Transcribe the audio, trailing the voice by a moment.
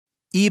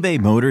eBay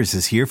Motors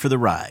is here for the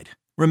ride.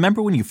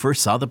 Remember when you first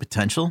saw the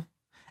potential?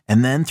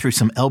 And then through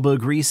some elbow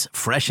grease,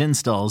 fresh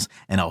installs,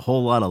 and a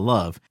whole lot of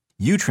love,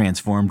 you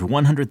transformed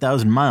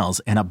 100,000 miles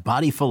and a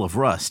body full of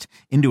rust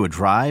into a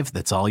drive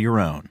that's all your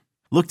own.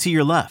 Look to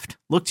your left.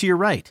 Look to your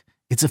right.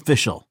 It's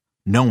official.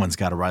 No one's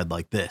got a ride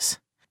like this.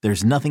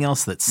 There's nothing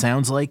else that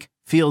sounds like,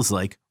 feels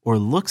like, or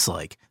looks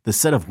like the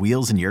set of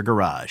wheels in your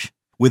garage.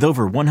 With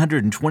over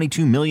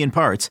 122 million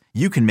parts,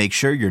 you can make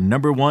sure your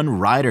number one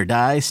ride or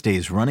die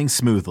stays running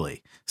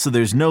smoothly. So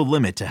there's no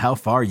limit to how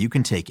far you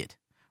can take it.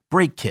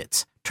 Brake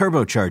kits,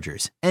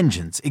 turbochargers,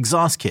 engines,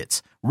 exhaust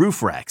kits,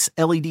 roof racks,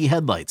 LED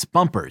headlights,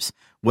 bumpers,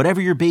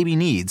 whatever your baby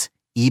needs,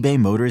 eBay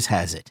Motors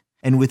has it.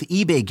 And with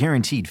eBay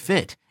Guaranteed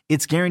Fit,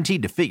 it's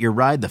guaranteed to fit your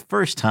ride the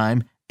first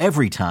time,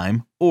 every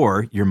time,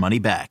 or your money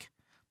back.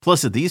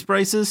 Plus at these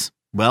prices,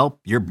 well,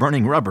 you're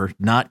burning rubber,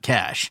 not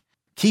cash.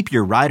 Keep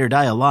your ride or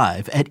die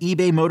alive at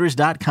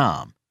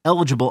ebaymotors.com.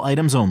 Eligible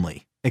items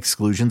only.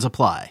 Exclusions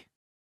apply.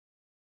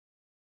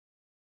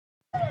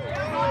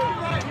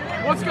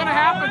 What's going to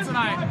happen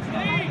tonight?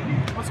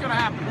 What's going to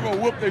happen? We're going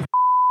to whoop their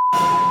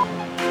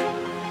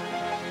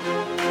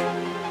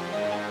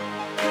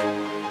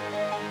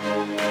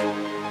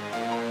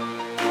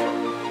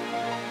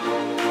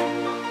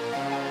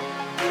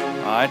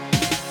All right.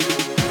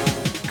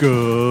 Good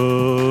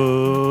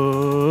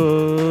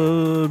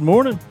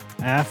morning,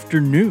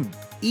 afternoon,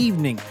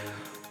 evening,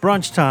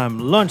 brunch time,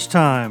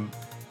 lunchtime,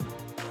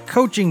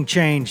 coaching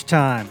change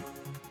time.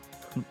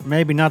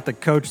 Maybe not the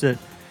coach that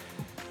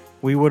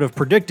we would have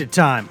predicted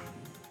time.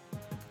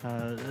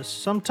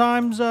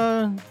 Sometimes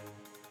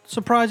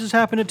surprises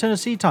happen at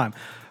Tennessee time.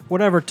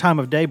 Whatever time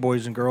of day,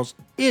 boys and girls,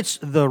 it's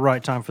the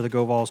right time for the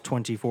Go Vols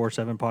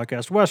 24/7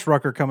 podcast. Wes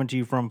Rucker coming to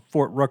you from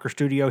Fort Rucker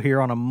Studio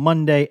here on a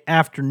Monday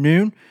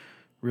afternoon.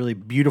 Really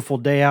beautiful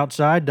day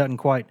outside. Doesn't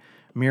quite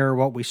mirror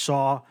what we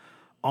saw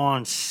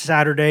on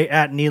Saturday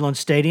at Neyland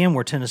Stadium,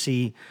 where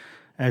Tennessee,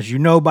 as you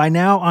know by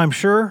now, I'm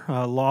sure,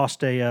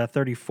 lost a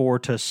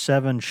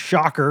 34-7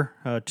 shocker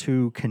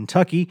to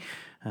Kentucky.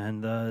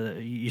 And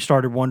you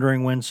started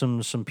wondering when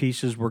some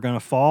pieces were going to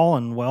fall,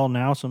 and, well,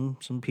 now some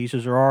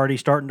pieces are already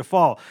starting to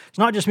fall. It's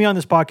not just me on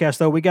this podcast,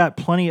 though. We got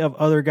plenty of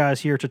other guys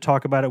here to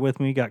talk about it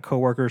with me. We got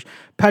coworkers.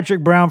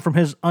 Patrick Brown from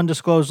his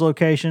undisclosed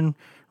location.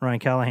 Ryan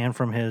Callahan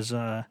from his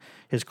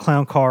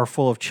clown car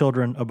full of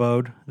children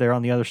abode there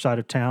on the other side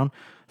of town.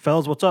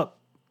 Fellas, what's up?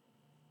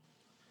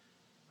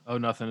 Oh,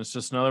 nothing. It's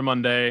just another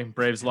Monday.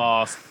 Braves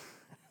lost.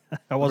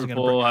 I wasn't going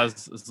to. Liverpool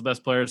has the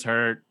best players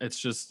hurt.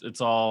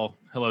 It's all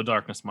hello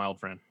darkness, my old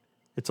friend.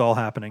 It's all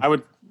happening.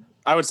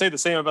 I would say the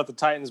same about the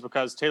Titans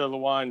because Taylor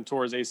Lewan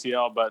tore his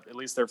ACL, but at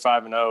least they're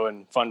 5-0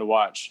 and fun to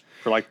watch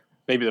for like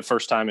maybe the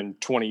first time in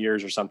 20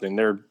 years or something.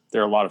 They're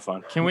a lot of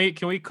fun. Can we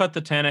cut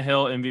the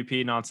Tannehill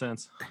MVP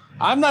nonsense?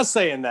 I'm not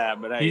saying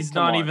that, but hey, he's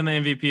not even the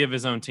MVP of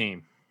his own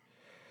team.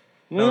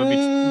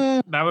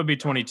 That would be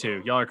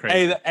 22. Y'all are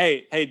crazy.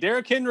 Hey!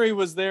 Derrick Henry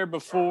was there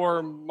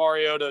before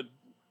Mariota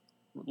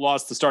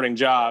lost the starting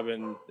job,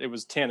 and it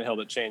was Tannehill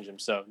that changed him.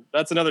 So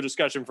that's another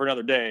discussion for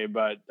another day.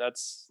 But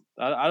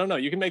I don't know.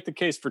 You can make the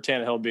case for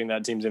Tannehill being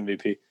that team's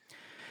MVP.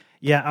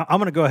 Yeah, I'm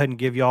going to go ahead and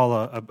give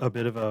y'all a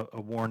bit of a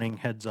warning,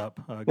 heads up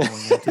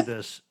going into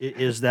this.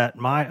 Is that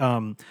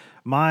my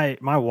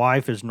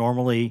wife is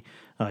normally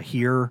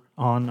here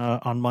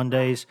on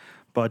Mondays,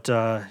 but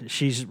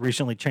she's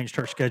recently changed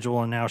her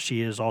schedule, and now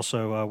she is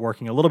also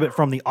working a little bit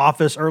from the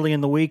office early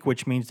in the week,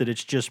 which means that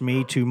it's just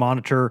me to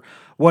monitor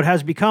what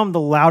has become the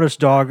loudest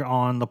dog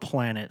on the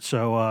planet.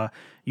 So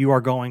you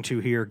are going to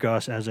hear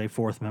Gus as a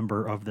fourth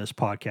member of this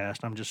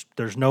podcast.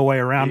 There's no way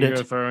around it.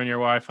 You're throwing your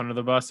wife under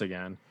the bus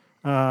again.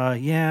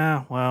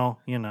 Yeah,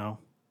 well, you know,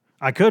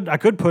 I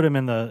could put him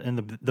in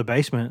the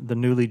basement, the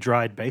newly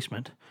dried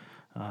basement.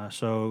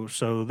 So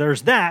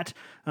there's that.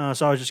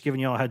 So I was just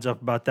giving you all a heads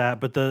up about that.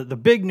 But the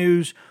big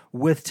news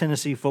with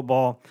Tennessee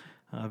football,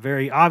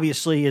 very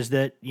obviously, is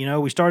that, you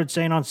know, we started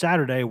saying on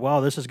Saturday, well,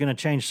 this is going to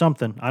change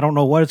something. I don't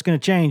know what it's going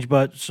to change,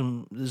 but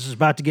this is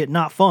about to get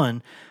not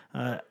fun.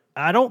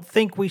 I don't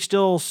think we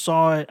still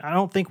saw it. I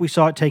don't think we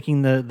saw it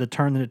taking the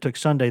turn that it took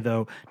Sunday,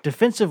 though.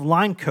 Defensive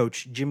line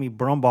coach Jimmy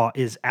Brumbaugh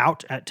is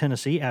out at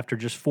Tennessee after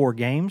just 4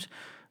 games.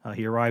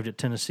 He arrived at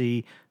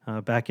Tennessee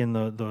back in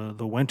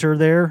the winter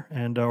there,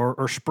 and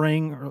or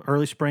spring, or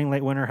early spring,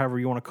 late winter, however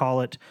you want to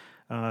call it.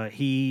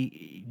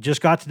 He just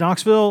got to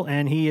Knoxville,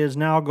 and he is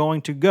now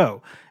going to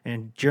go.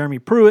 And Jeremy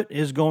Pruitt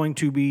is going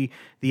to be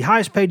the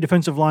highest-paid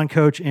defensive line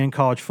coach in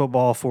college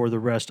football for the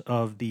rest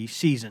of the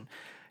season.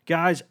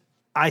 Guys,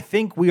 I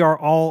think we are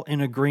all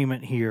in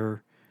agreement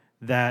here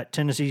that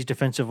Tennessee's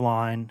defensive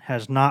line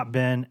has not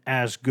been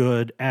as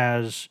good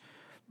as,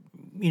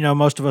 you know,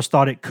 most of us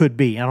thought it could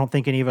be. I don't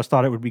think any of us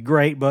thought it would be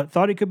great, but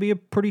thought it could be a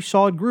pretty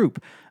solid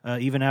group,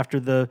 even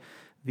after the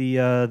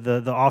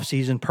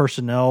offseason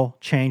personnel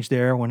change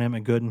there when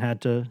Emmett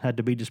Gooden had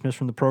to be dismissed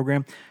from the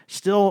program.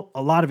 Still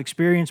a lot of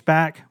experience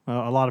back,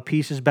 a lot of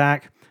pieces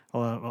back, a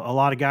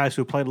lot of guys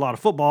who played a lot of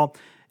football,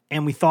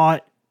 and we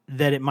thought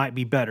that it might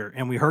be better.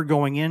 And we heard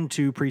going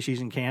into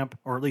preseason camp,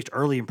 or at least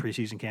early in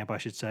preseason camp, I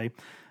should say,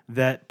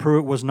 that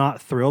Pruitt was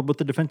not thrilled with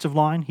the defensive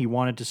line. He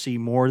wanted to see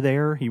more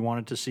there. He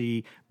wanted to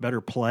see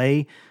better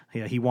play.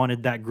 He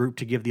wanted that group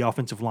to give the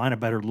offensive line a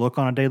better look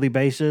on a daily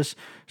basis.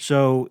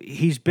 So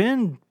he's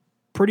been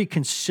pretty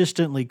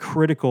consistently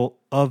critical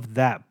of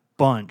that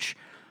bunch.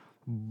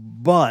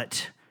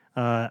 But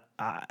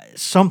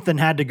something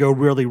had to go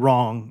really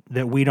wrong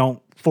that we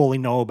don't fully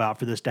know about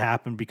for this to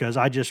happen, because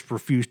I just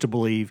refuse to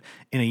believe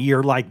in a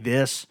year like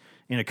this,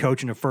 in a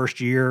coach in the first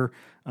year,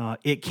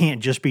 it can't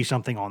just be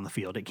something on the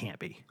field. It can't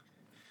be.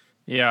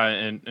 Yeah,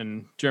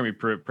 and Jeremy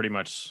Pruitt pretty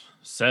much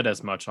said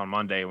as much on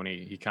Monday when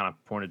he kind of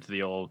pointed to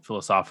the old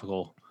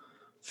philosophical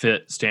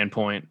fit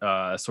standpoint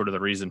as sort of the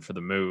reason for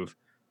the move.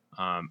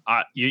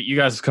 You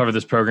guys have covered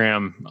this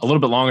program a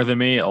little bit longer than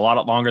me, a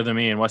lot longer than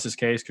me in Wes's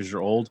case, because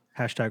you're old.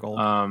 Hashtag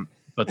old.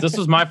 But this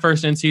was my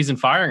first in-season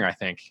firing, I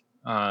think.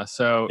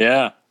 So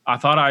yeah, I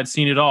thought I'd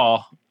seen it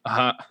all.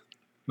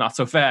 Not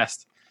so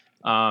fast.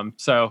 But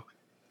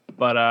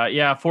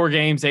 4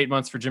 games, 8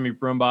 months for Jimmy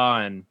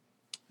Brumbaugh,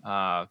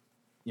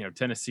 and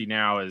Tennessee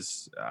now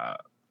is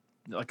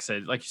like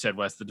you said,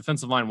 Wes, the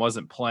defensive line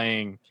wasn't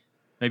playing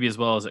maybe as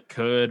well as it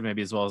could,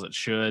 maybe as well as it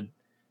should,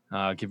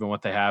 given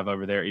what they have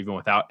over there, even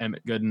without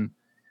Emmett Gooden.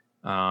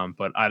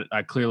 But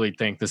I clearly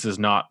think this is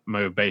not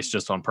move based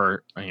just on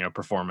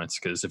performance,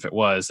 because if it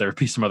was, there would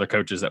be some other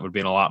coaches that would be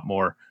in a lot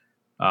more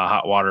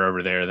hot water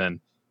over there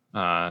than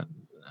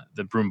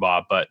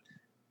Brumbaugh. But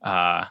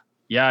I'm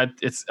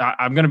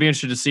going to be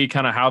interested to see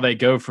kind of how they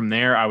go from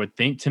there. I would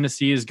think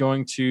Tennessee is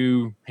going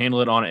to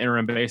handle it on an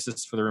interim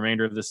basis for the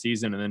remainder of the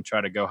season, and then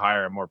try to go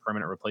hire a more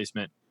permanent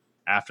replacement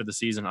after the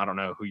season. I don't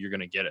know who you're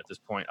going to get at this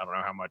point. I don't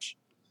know how much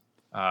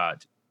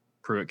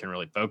Pruitt can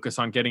really focus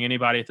on getting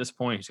anybody at this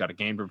point. He's got a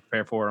game to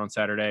prepare for on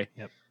Saturday.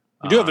 Yep.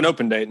 You do have an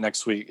open date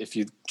next week, if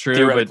you true,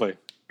 theoretically.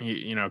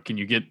 But can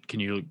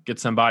you get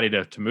somebody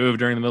to move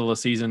during the middle of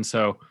the season?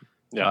 So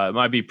it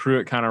might be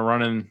Pruitt kind of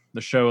running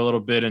the show a little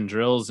bit in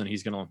drills, and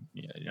he's going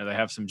to they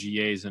have some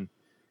GAs and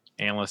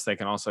analysts they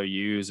can also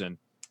use, and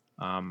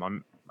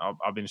I'll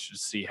be interested to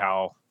see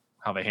how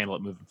they handle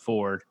it moving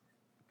forward.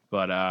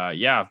 But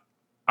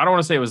I don't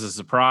want to say it was a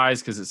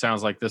surprise, because it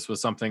sounds like this was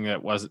something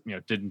that wasn't,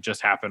 didn't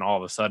just happen all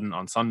of a sudden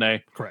on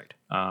Sunday. Correct.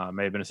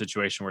 May have been a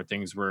situation where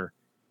things were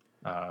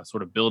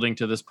sort of building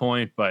to this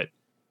point. But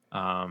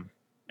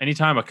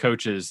anytime a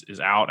coach is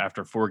out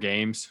after 4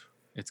 games,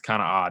 it's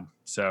kind of odd.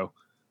 So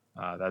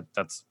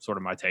that's sort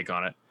of my take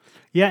on it.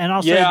 Yeah, and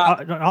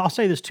I'll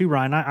say this too,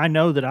 Ryan. I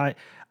know that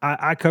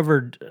I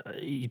covered.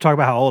 You talk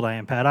about how old I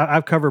am, Pat.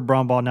 I've covered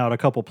Brumbaugh now at a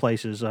couple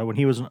places when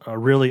he was a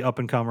really up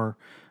and comer.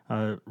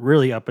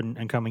 Really up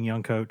and coming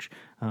young coach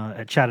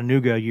at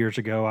Chattanooga years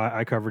ago.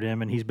 I covered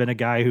him, and he's been a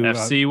guy who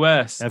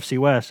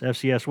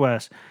FCS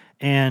West,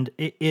 and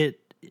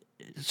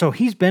so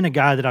he's been a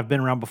guy that I've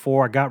been around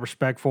before. I got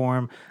respect for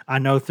him. I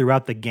know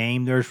throughout the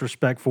game there's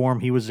respect for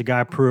him. He was the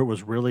guy Pruitt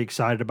was really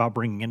excited about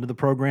bringing into the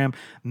program.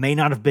 May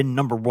not have been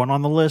number 1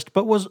 on the list,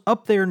 but was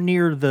up there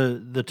near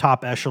the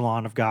top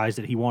echelon of guys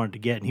that he wanted to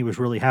get, and he was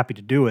really happy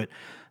to do it.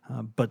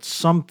 But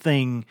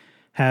something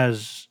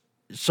has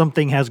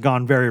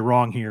gone very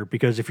wrong here,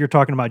 because if you're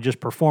talking about just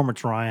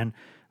performance, Ryan,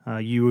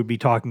 you would be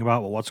talking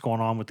about, what's going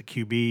on with the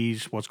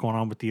QBs, what's going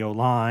on with the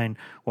O-line,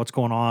 what's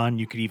going on,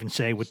 you could even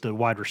say, with the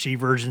wide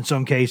receivers in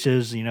some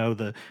cases,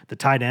 the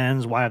tight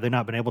ends. Why have they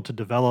not been able to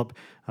develop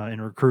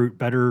and recruit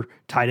better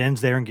tight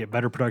ends there and get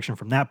better production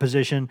from that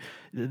position?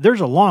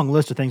 There's a long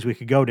list of things we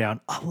could go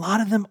down, a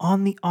lot of them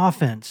on the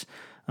offense.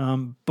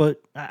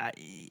 But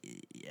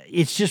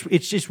it's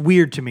just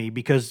weird to me,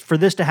 because for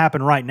this to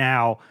happen right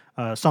now,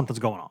 something's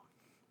going on.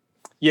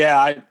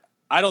 Yeah,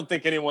 I don't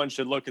think anyone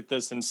should look at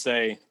this and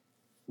say,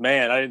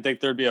 man, I didn't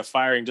think there'd be a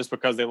firing just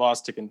because they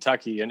lost to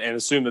Kentucky, and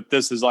assume that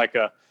this is like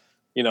a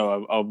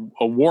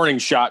warning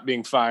shot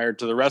being fired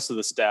to the rest of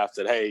the staff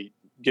that, hey,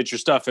 get your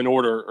stuff in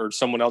order or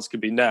someone else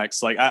could be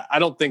next. Like, I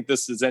don't think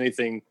this is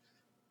anything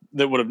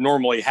that would have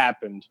normally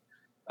happened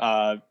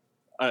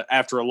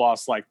after a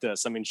loss like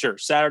this. I mean, sure,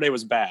 Saturday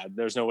was bad.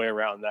 There's no way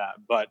around that.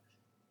 But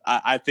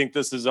I think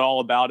this is all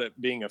about it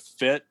being a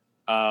fit.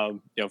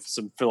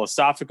 Some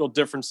philosophical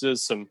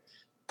differences, some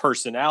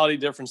personality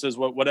differences,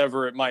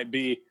 whatever it might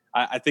be.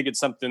 I think it's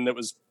something that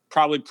was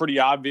probably pretty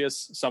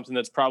obvious, something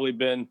that's probably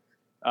been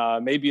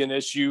maybe an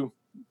issue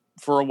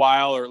for a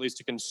while, or at least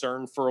a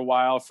concern for a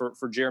while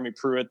for Jeremy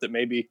Pruitt, that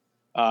maybe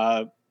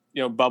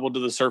bubbled to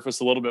the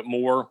surface a little bit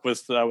more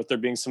with there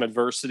being some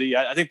adversity.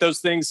 I think those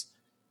things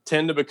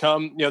tend to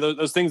become,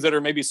 those things that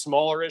are maybe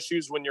smaller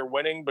issues when you're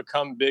winning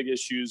become big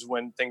issues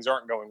when things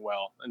aren't going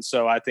well. And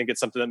so I think it's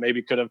something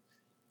that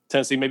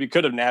Tennessee maybe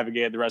could have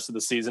navigated the rest of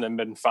the season and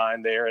been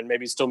fine there, and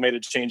maybe still made a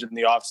change in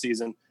the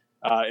offseason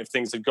if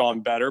things had gone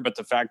better. But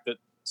the fact that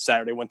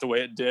Saturday went the way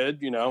it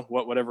did,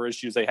 whatever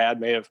issues they had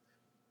may have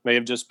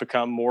just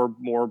become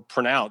more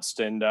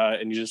pronounced, and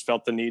you just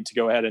felt the need to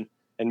go ahead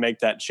and make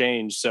that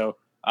change. So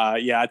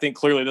I think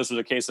clearly this was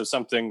a case of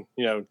something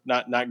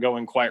not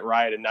going quite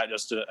right, and not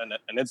just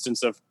an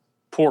instance of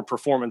poor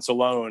performance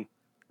alone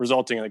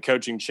resulting in the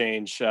coaching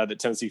change that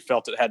Tennessee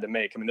felt it had to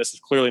make. I mean, this is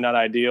clearly not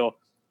ideal.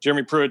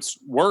 Jeremy Pruitt's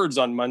words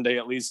on Monday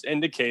at least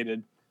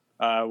indicated,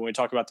 when we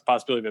talk about the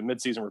possibility of a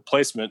midseason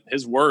replacement,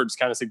 his words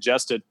kind of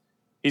suggested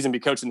he's going to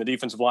be coaching the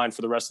defensive line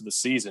for the rest of the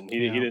season. He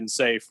didn't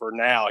say for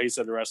now. He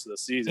said the rest of the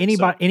season.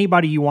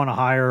 Anybody you want to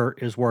hire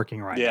is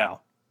working right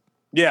now.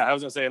 Yeah, I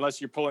was going to say,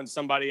 unless you're pulling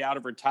somebody out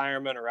of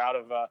retirement or out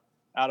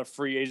of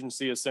free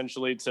agency,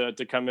 essentially,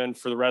 to come in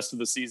for the rest of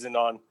the season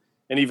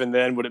and even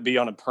then, would it be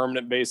on a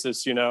permanent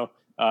basis?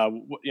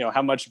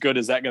 How much good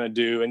is that going to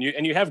do? And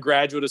you have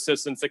graduate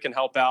assistants that can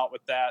help out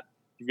with that.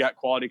 You've got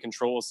quality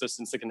control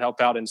assistants that can help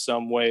out in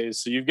some ways.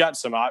 So you've got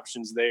some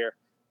options there,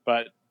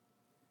 but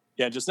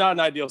yeah, just not an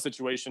ideal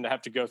situation to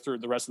have to go through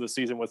the rest of the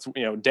season with,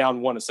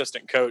 down one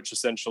assistant coach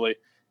essentially.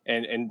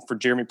 And for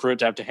Jeremy Pruitt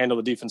to have to handle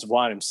the defensive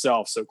line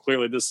himself. So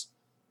clearly this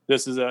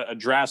is a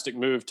drastic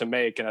move to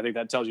make. And I think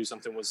that tells you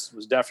something was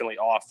definitely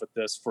off with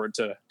this for it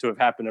to have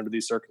happened under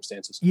these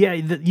circumstances. Yeah.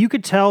 You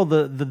could tell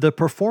the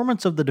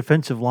performance of the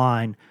defensive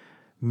line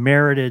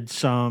merited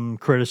some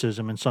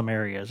criticism in some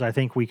areas. I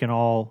think we can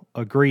all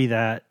agree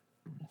that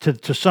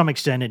to some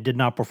extent it did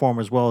not perform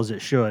as well as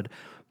it should,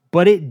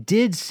 but it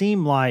did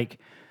seem like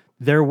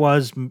there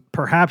was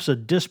perhaps a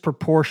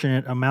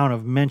disproportionate amount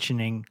of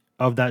mentioning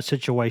of that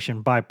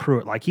situation by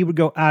Pruitt. Like he would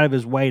go out of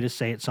his way to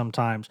say it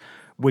sometimes,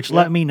 which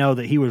let me know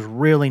that he was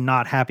really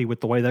not happy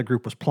with the way that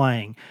group was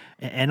playing.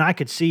 And I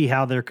could see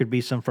how there could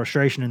be some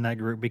frustration in that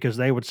group because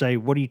they would say,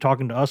 what are you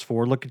talking to us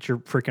for? Look at your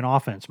freaking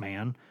offense,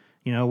 man.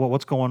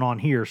 What's going on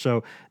here?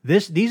 So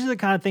these are the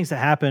kind of things that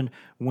happen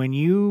when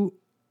you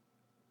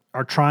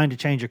are trying to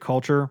change a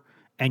culture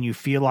and you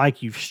feel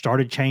like you've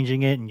started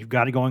changing it and you've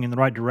got it going in the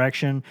right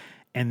direction.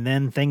 And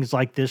then things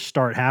like this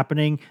start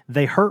happening,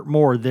 they hurt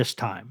more this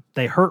time.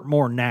 They hurt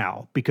more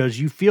now because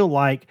you feel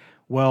like,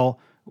 well,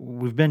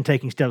 we've been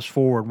taking steps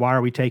forward. Why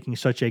are we taking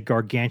such a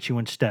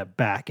gargantuan step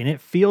back? And it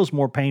feels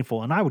more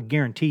painful. And I would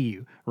guarantee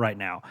you right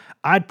now,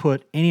 I'd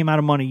put any amount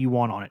of money you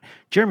want on it.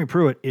 Jeremy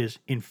Pruitt is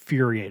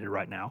infuriated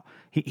right now.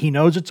 He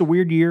knows it's a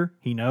weird year.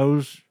 He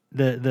knows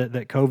that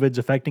COVID's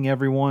affecting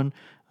everyone.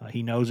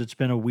 He knows it's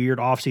been a weird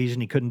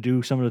offseason. He couldn't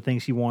do some of the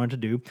things he wanted to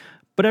do.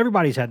 But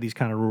everybody's had these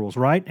kind of rules,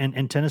 right?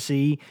 And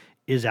Tennessee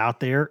is out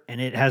there,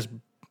 and it has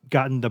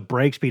gotten the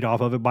brake speed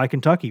off of it by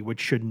Kentucky, which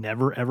should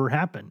never, ever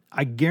happen.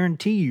 I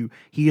guarantee you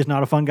he is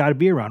not a fun guy to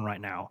be around right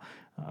now.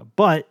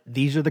 But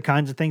these are the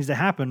kinds of things that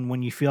happen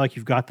when you feel like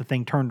you've got the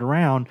thing turned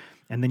around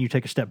and then you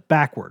take a step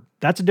backward.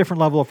 That's a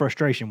different level of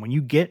frustration. When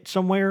you get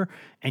somewhere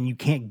and you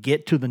can't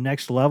get to the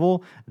next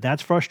level,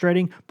 that's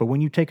frustrating. But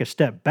when you take a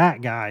step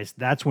back, guys,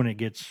 that's when it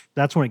gets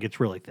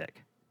really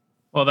thick.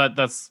 Well,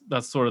 that's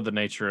sort of the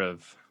nature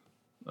of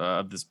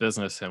this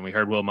business. And we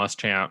heard Will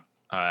Muschamp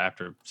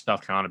after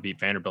South Carolina beat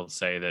Vanderbilt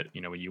say that,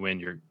 when you win,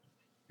 your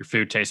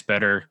food tastes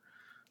better.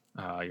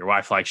 Your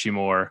wife likes you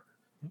more.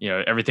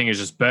 Everything is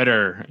just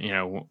better,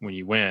 when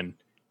you win.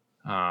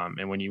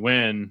 And when you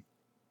win,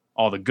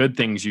 all the good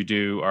things you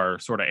do are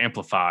sort of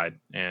amplified.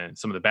 And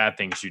some of the bad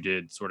things you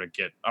did sort of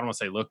get, I don't want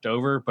to say looked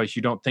over, but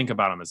you don't think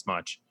about them as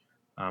much.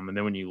 And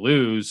then when you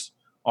lose,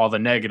 all the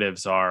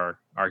negatives are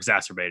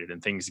exacerbated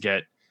and things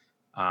get,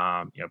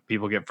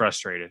 people get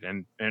frustrated.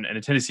 And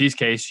in Tennessee's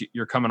case,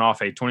 you're coming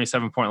off a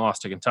 27-point loss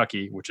to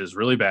Kentucky, which is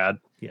really bad.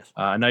 Yes.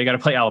 Now you got to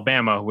play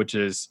Alabama, which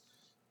is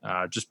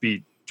just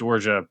beat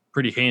Georgia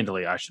pretty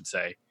handily, I should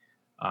say.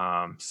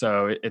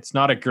 So it's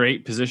not a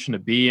great position to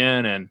be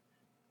in. And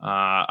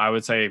I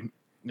would say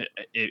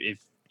if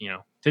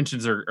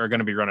tensions are going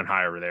to be running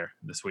high over there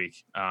this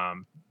week,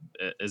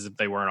 as if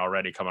they weren't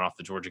already coming off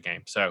the Georgia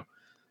game. So,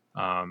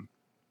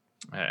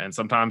 and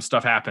sometimes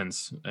stuff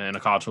happens in a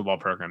college football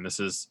program. This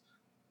is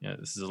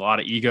a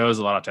lot of egos,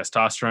 a lot of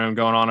testosterone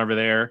going on over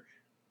there.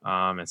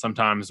 And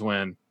sometimes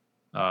when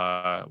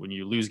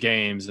you lose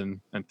games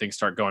and things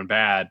start going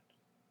bad,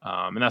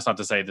 and that's not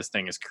to say this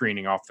thing is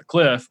careening off the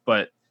cliff,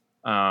 but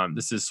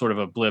this is sort of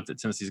a blip that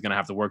Tennessee's going to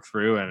have to work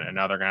through, and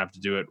now they're going to have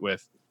to do it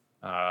with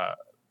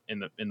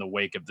in the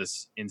wake of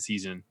this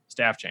in-season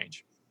staff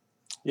change.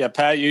 Yeah,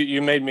 Pat,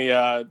 you made me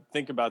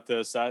think about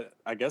this.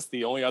 I guess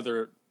the only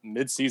other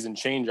mid-season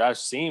change I've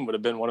seen would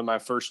have been one of my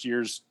first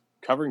years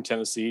covering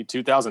Tennessee,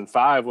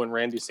 2005, when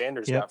Randy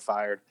Sanders got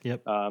fired.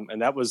 Yep.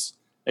 And that was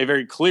a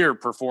very clear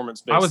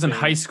performance-based I was in thing.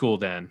 high school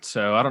then,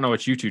 so I don't know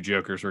what you two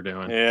jokers were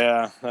doing.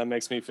 Yeah, that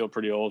makes me feel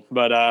pretty old.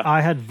 But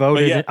I had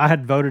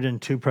voted in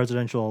 2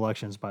 presidential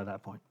elections by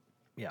that point.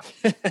 Yeah.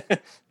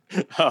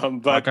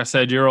 But like I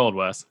said, you're old,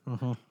 Wes.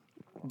 Mm-hmm.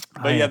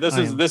 But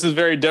this is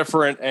very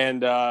different,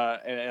 and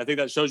I think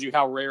that shows you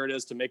how rare it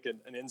is to make an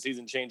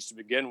in-season change to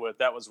begin with.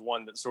 That was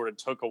one that sort of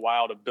took a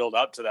while to build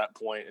up to that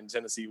point, and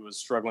Tennessee was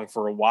struggling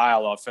for a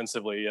while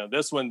offensively.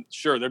 This one,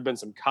 sure, there've been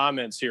some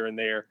comments here and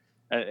there,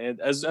 and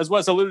as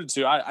Wes alluded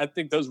to, I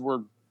think those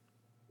were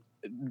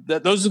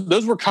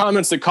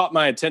comments that caught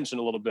my attention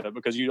a little bit,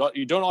 because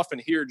you don't often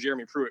hear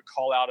Jeremy Pruitt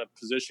call out a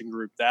position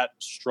group that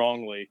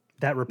strongly,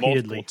 that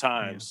repeatedly, multiple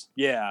times.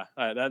 Yeah,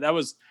 it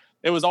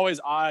was always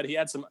odd. He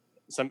had some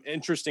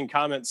interesting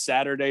comments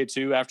Saturday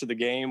too after the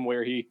game,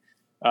 where he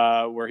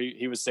where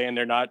he was saying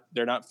they're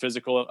not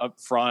physical up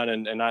front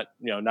and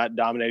not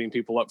dominating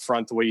people up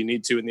front the way you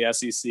need to in the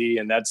SEC,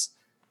 and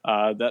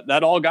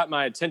that all got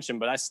my attention,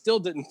 but I still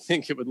didn't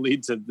think it would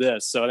lead to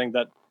this. So I think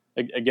that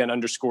again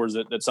underscores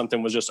that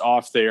something was just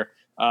off there.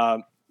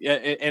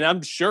 And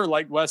I'm sure,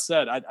 like Wes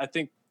said, I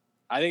think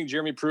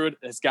Jeremy Pruitt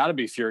has got to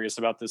be furious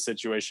about this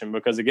situation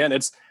because again,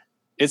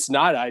 it's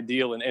not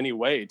ideal in any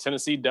way.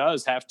 Tennessee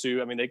does have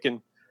to. I mean, they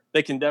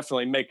can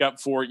definitely make up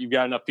for it. You've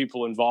got enough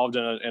people involved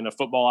in a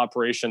football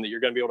operation that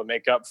you're going to be able to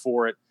make up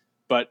for it.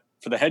 But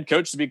for the head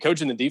coach to be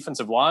coaching the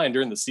defensive line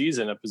during the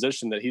season, a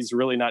position that he's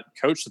really not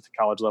coached at the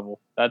college level,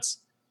 that's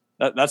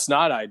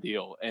not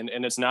ideal. And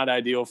it's not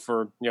ideal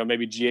for,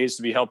 maybe GAs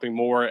to be helping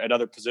more at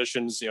other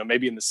positions,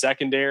 maybe in the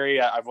secondary.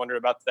 I've wondered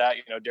about that.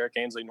 Derek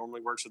Ainsley normally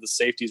works with the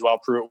safeties while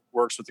Pruitt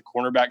works with the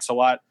cornerbacks a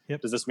lot.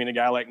 Yep. Does this mean a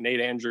guy like Nate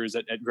Andrews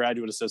at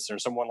graduate assistant or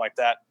someone like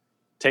that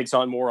takes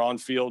on more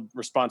on-field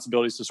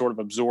responsibilities to sort of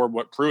absorb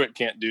what Pruitt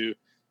can't do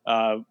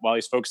while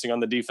he's focusing on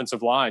the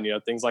defensive line,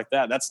 things like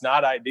that. That's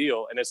not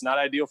ideal. And it's not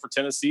ideal for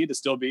Tennessee to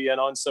still be in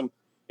on some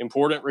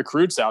important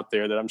recruits out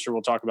there that I'm sure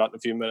we'll talk about in a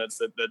few minutes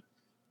that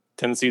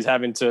Tennessee's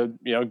having to,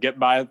 get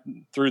by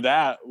through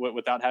that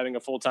without having a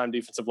full-time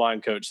defensive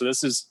line coach. So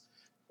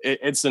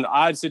it's an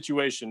odd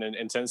situation,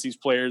 and Tennessee's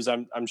players,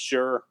 I'm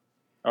sure,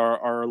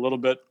 are a little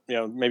bit,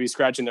 maybe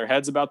scratching their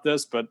heads about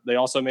this, but they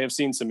also may have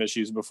seen some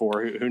issues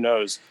before. Who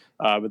knows?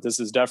 But this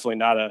is definitely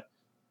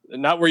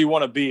not where you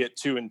want to be at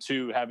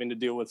 2-2, having to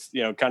deal with,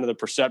 kind of the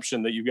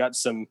perception that you've got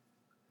some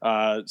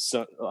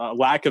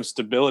lack of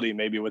stability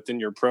maybe within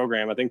your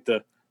program. I think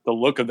the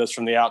look of this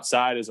from the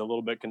outside is a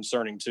little bit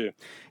concerning too.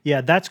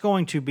 Yeah, that's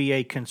going to be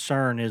a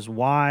concern, is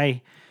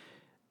why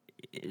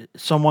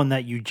someone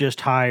that you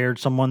just hired,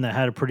 someone that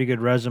had a pretty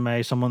good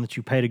resume, someone that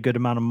you paid a good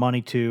amount of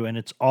money to, and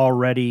it's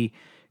already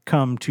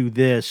come to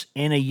this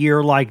in a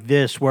year like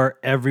this where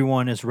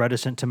everyone is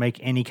reticent to make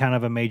any kind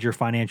of a major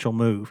financial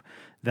move.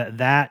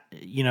 Because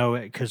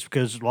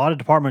a lot of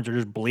departments are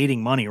just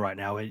bleeding money right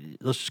now.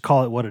 Let's just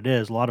call it what it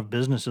is. A lot of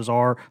businesses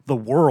are the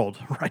world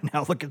right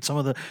now. Look at some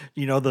of the,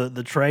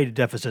 the trade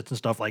deficits and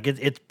stuff. Like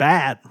it's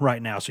bad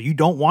right now. So you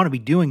don't want to be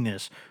doing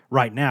this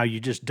right now.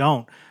 You just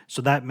don't.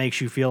 So that makes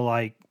you feel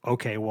like,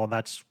 okay, well,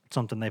 that's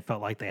something they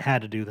felt like they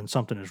had to do. Then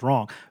something is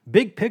wrong.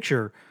 Big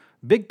picture,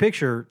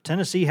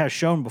 Tennessee has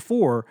shown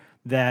before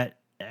that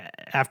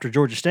after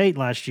Georgia State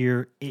last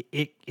year,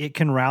 it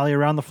can rally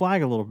around the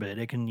flag a little bit.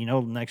 It can,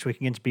 next week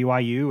against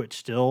BYU,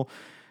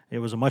 it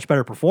was a much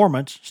better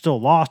performance.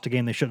 Still lost a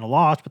game they shouldn't have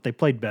lost, but they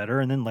played better.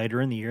 And then later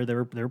in the year, they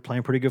were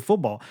playing pretty good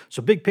football.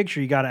 So big picture,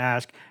 you got to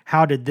ask,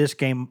 how did this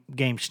game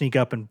sneak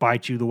up and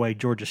bite you the way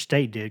Georgia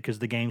State did? Because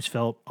the games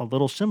felt a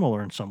little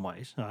similar in some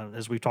ways,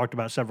 as we've talked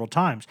about several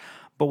times.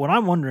 But what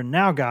I'm wondering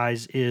now,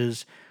 guys,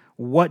 is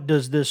what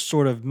does this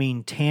sort of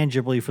mean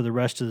tangibly for the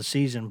rest of the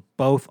season,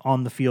 both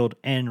on the field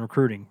and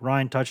recruiting?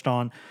 Ryan touched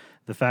on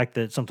the fact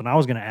that something I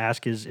was going to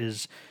ask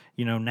is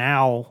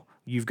now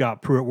you've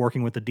got Pruitt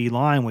working with the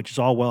D-line, which is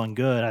all well and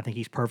good. I think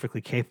he's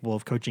perfectly capable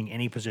of coaching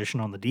any position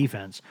on the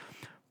defense.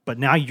 But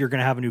now you're going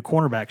to have a new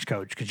cornerbacks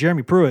coach because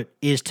Jeremy Pruitt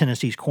is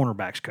Tennessee's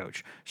cornerbacks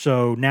coach.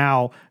 So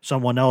now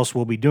someone else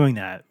will be doing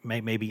that.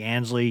 Maybe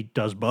Ansley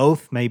does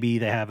both. Maybe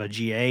they have a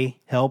GA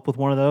help with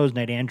one of those,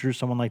 Nate Andrews,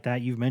 someone like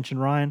that you've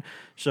mentioned, Ryan.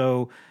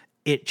 So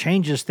it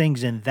changes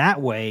things in that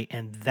way,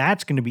 and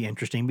that's going to be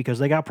interesting because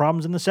they got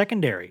problems in the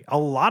secondary. A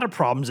lot of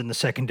problems in the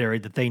secondary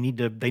that they need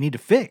to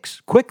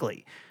fix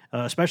quickly,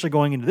 especially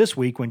going into this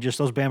week when just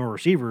those Bama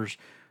receivers,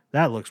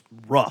 that looks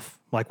rough,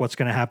 like what's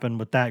going to happen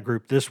with that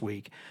group this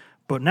week.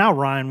 But now,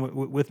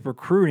 Ryan, with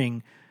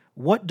recruiting,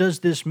 what does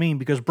this mean?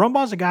 Because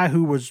Brumbaugh's a guy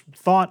who was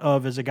thought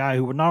of as a guy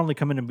who would not only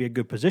come in and be a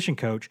good position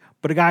coach,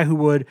 but a guy who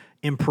would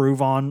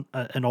improve on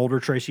an older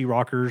Tracy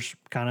Rocker's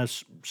kind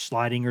of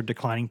sliding or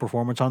declining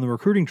performance on the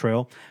recruiting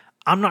trail.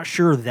 I'm not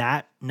sure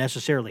that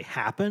necessarily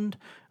happened.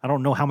 I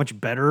don't know how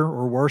much better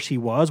or worse he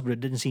was, but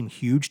it didn't seem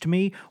huge to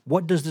me.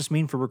 What does this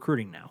mean for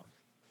recruiting now?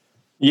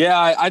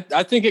 Yeah,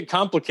 I think it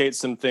complicates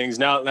some things.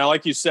 Now,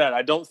 like you said,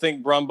 I don't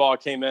think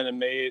Brumbaugh came in and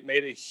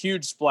made a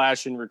huge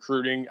splash in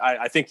recruiting.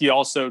 I think he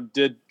also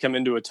did come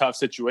into a tough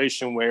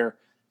situation where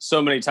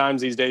so many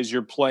times these days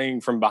you're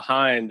playing from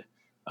behind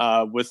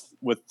with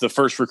the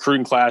first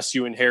recruiting class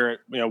you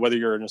inherit, whether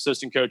you're an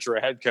assistant coach or a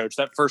head coach.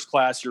 That first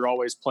class, you're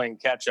always playing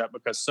catch up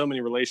because so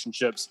many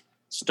relationships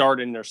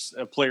start in their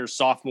players'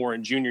 sophomore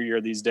and junior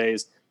year these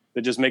days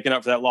that just making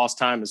up for that lost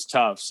time is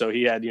tough. So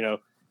he had,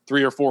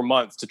 3 or 4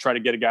 months to try to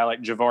get a guy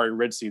like Javari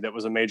Ritzy. That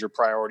was a major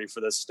priority for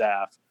this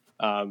staff,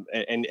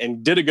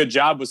 and did a good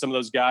job with some of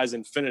those guys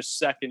and finished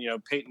second.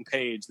 Peyton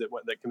Page that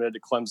committed to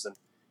Clemson.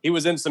 He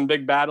was in some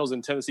big battles,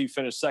 and Tennessee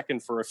finished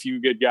second for a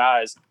few good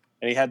guys.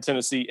 And he had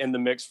Tennessee in the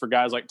mix for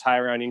guys like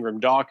Tyron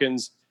Ingram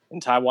Dawkins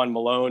and Tywone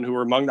Malone, who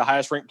were among the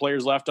highest ranked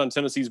players left on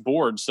Tennessee's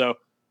board. So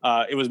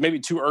it was maybe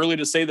too early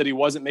to say that he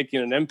wasn't making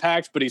an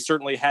impact, but he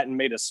certainly hadn't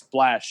made a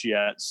splash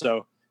yet.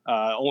 So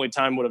only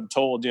time would have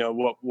told,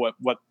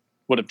 what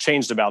would have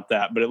changed about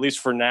that. But at least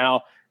for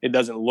now, it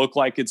doesn't look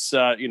like it's,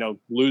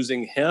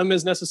 losing him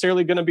is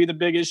necessarily going to be the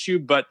big issue.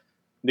 But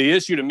the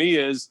issue to me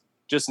is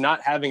just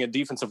not having a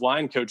defensive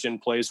line coach in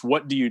place,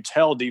 what do you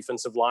tell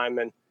defensive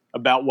linemen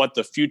about what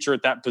the future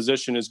at that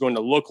position is going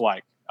to look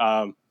like?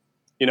 I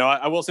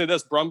will say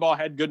this: Brumbaugh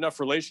had good enough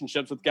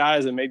relationships with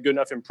guys and made good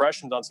enough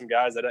impressions on some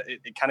guys that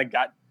it kind of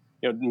got,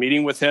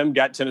 meeting with him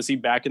got Tennessee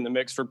back in the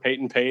mix for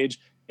Peyton Page.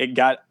 It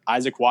got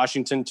Isaac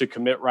Washington to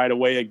commit right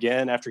away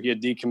again after he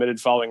had decommitted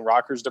following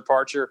Rocker's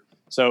departure.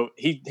 So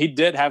he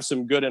did have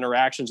some good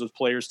interactions with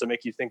players to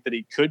make you think that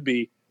he could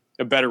be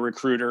a better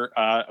recruiter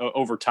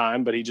over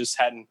time, but he just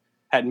hadn't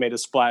made a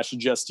splash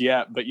just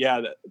yet. But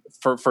yeah,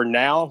 for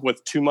now,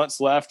 with 2 months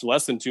left,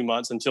 less than 2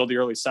 months until the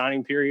early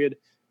signing period,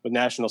 with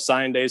National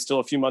Signing Day still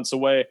a few months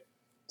away,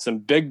 some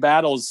big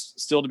battles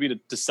still to be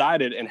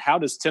decided. And how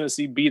does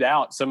Tennessee beat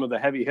out some of the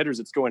heavy hitters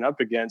it's going up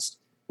against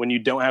when you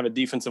don't have a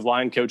defensive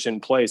line coach in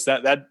place?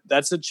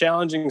 That's a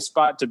challenging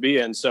spot to be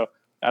in. So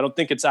I don't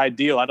think it's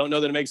ideal. I don't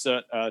know that it makes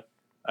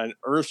an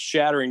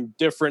earth-shattering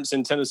difference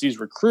in Tennessee's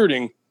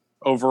recruiting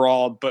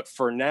overall, but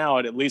for now,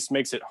 it at least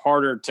makes it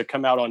harder to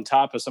come out on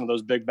top of some of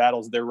those big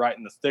battles they're right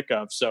in the thick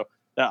of. So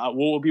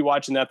we'll be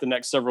watching that the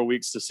next several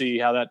weeks to see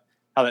how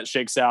that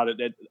shakes out.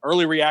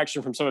 Early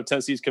reaction from some of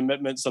Tennessee's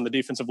commitments on the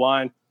defensive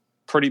line,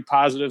 pretty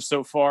positive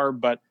so far,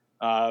 but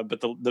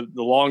the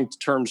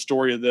long-term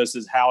story of this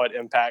is how it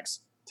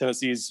impacts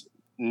Tennessee's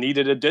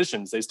needed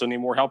additions. They still need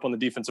more help on the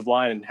defensive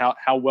line, and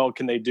how well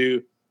can they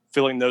do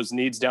filling those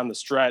needs down the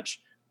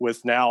stretch,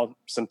 with now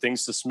some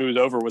things to smooth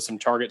over with some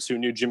targets who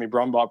knew Jimmy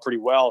Brumbaugh pretty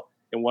well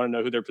and want to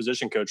know who their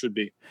position coach would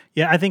be.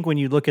 Yeah, I think when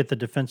you look at the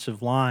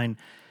defensive line,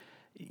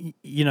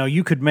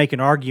 you could make an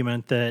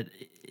argument that,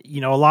 a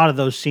lot of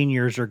those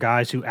seniors are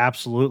guys who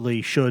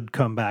absolutely should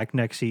come back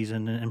next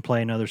season and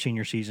play another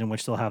senior season,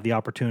 which they'll have the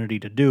opportunity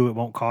to do. It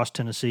won't cost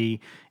Tennessee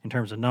in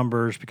terms of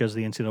numbers because of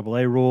the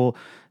NCAA rule.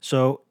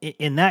 So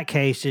in that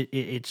case,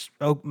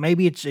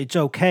 maybe it's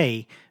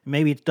okay.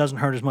 Maybe it doesn't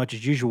hurt as much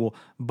as usual,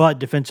 but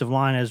defensive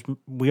line, as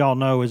we all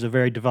know, is a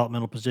very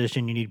developmental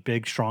position. You need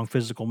big, strong,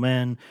 physical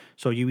men.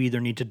 So you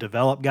either need to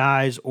develop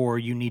guys or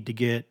you need to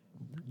get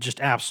just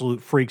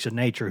absolute freaks of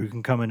nature who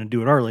can come in and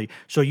do it early.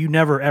 So you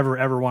never, ever,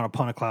 ever want to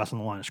punt a class on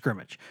the line of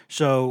scrimmage.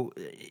 So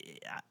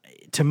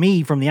to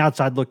me, from the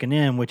outside looking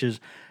in, which is,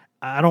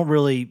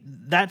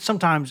 that's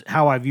sometimes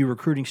how I view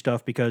recruiting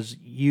stuff, because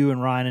you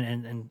and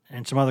Ryan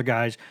and some other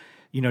guys,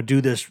 do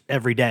this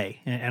every day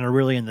and are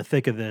really in the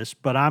thick of this.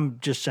 But I'm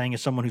just saying,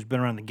 as someone who's been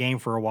around the game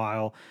for a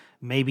while,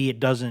 maybe it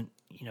doesn't,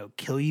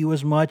 kill you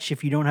as much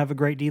if you don't have a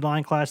great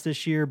D-line class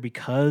this year,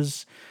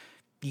 because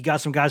you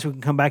got some guys who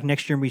can come back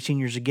next year and be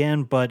seniors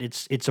again, but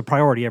it's a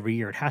priority every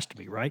year. It has to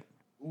be, right?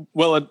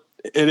 Well,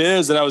 it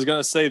is. And I was going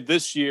to say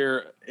this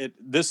year,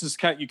 this is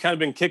you kind of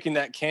been kicking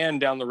that can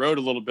down the road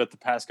a little bit the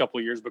past couple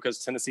of years,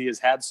 because Tennessee has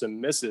had some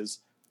misses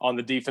on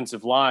the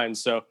defensive line.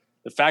 So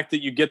the fact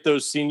that you get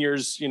those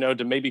seniors,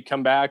 to maybe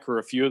come back, or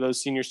a few of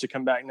those seniors to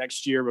come back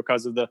next year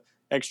because of the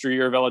extra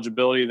year of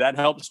eligibility, that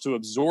helps to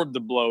absorb the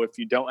blow if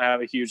you don't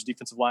have a huge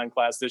defensive line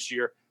class this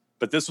year.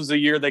 But this was a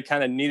year they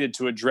kind of needed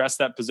to address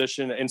that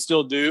position, and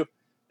still do.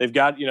 They've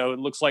got, it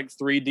looks like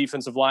 3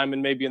 defensive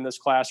linemen maybe in this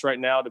class right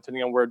now,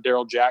 depending on where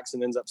Daryl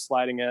Jackson ends up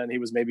sliding in. He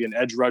was maybe an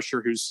edge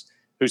rusher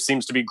who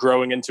seems to be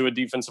growing into a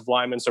defensive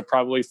lineman. So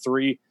probably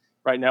 3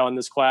 right now in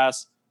this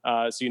class.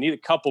 So you need a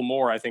couple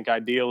more, I think,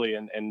 ideally.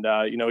 And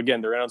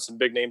again, they're in on some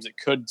big names that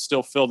could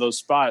still fill those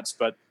spots.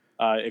 But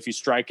if you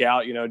strike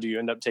out, do you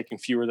end up taking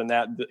fewer than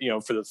that,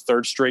 for the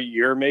 3rd straight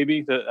year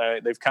maybe?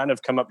 They've kind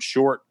of come up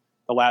short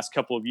the last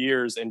couple of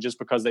years, and just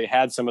because they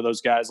had some of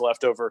those guys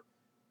left over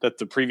that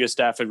the previous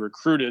staff had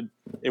recruited,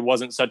 it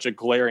wasn't such a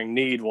glaring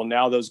need. Well,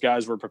 now those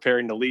guys were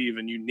preparing to leave,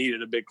 and you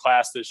needed a big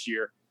class this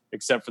year,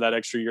 except for that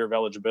extra year of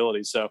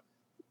eligibility. So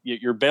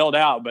you're bailed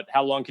out, but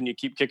how long can you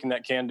keep kicking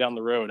that can down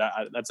the road?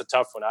 That's a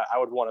tough one. I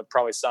would want to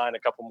probably sign a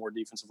couple more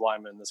defensive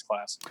linemen in this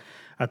class.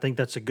 I think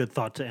that's a good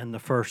thought to end the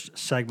first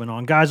segment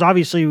on. Guys,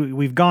 obviously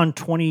we've gone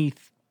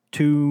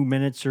 22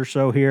 minutes or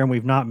so here, and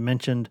we've not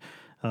mentioned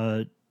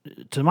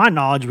to my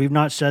knowledge, we've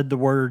not said the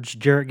words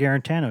Jarrett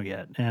Guarantano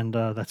yet, and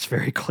that's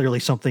very clearly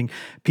something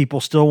people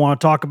still want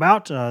to talk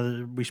about.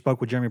 We spoke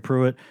with Jeremy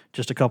Pruitt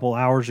just a couple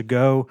hours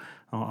ago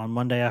on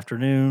Monday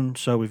afternoon,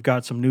 so we've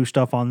got some new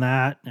stuff on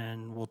that,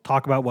 and we'll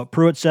talk about what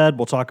Pruitt said.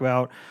 We'll talk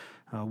about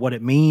what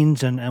it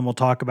means, and we'll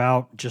talk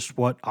about just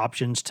what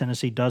options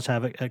Tennessee does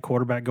have at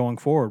quarterback going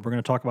forward. We're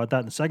going to talk about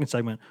that in the second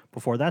segment.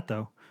 Before that,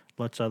 though,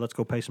 let's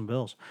go pay some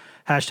bills.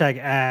 Hashtag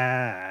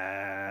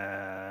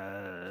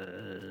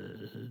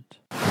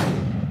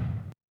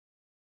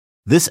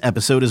This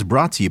episode is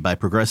brought to you by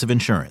Progressive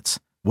Insurance.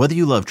 Whether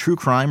you love true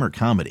crime or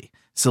comedy,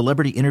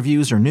 celebrity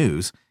interviews or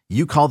news,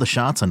 you call the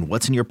shots on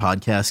what's in your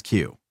podcast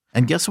queue.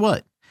 And guess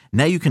what?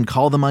 Now you can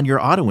call them on your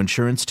auto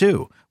insurance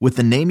too, with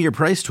the Name Your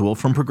Price tool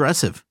from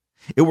Progressive.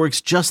 It works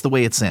just the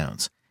way it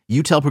sounds.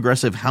 You tell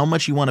Progressive how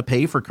much you want to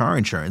pay for car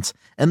insurance,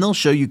 and they'll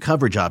show you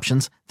coverage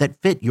options that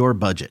fit your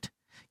budget.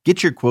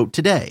 Get your quote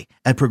today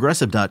at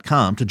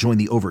Progressive.com to join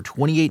the over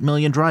 28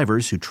 million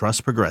drivers who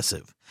trust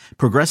Progressive.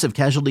 Progressive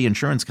Casualty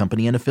Insurance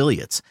Company and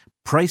Affiliates.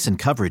 Price and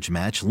coverage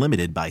match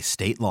limited by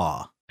state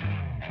law.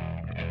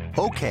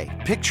 Okay,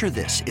 picture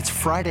this. It's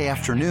Friday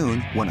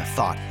afternoon when a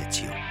thought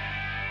hits you.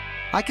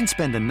 I can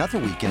spend another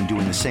weekend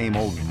doing the same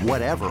old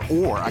whatever,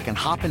 or I can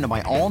hop into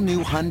my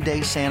all-new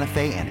Hyundai Santa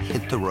Fe and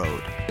hit the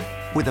road.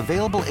 With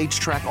available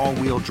H-Track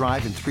all-wheel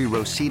drive and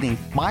 3-row seating,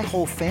 my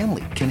whole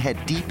family can head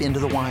deep into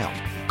the wild.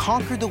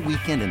 Conquer the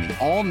weekend in the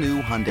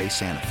all-new Hyundai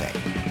Santa Fe.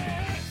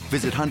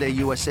 Visit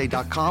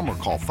HyundaiUSA.com or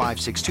call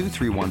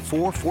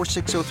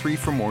 562-314-4603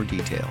 for more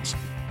details.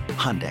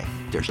 Hyundai,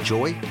 there's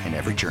joy in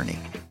every journey.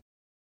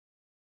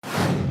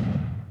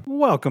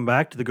 Welcome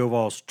back to the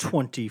GoVols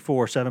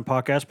 24/7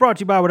 podcast, brought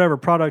to you by whatever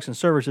products and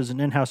services and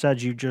in-house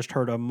ads you just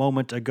heard a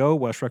moment ago.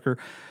 Wes Rucker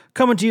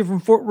coming to you from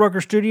Fort Rucker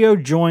Studio,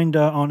 joined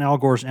on Al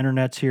Gore's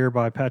internets here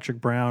by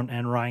Patrick Brown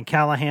and Ryan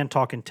Callahan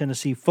talking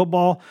Tennessee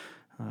football,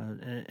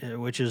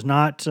 which is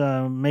not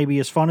maybe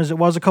as fun as it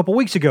was a couple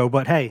weeks ago,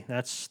 but hey,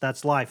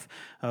 that's life.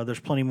 There's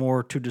plenty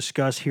more to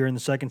discuss here in the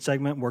second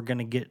segment. We're going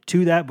to get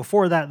to that.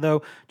 Before that,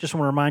 though, just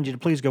want to remind you to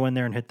please go in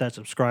there and hit that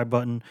subscribe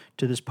button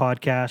to this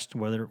podcast,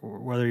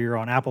 whether you're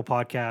on Apple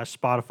Podcasts,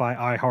 Spotify,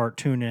 iHeart,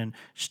 TuneIn,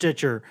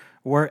 Stitcher,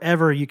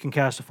 wherever you can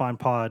cast a fine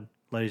pod.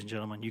 Ladies and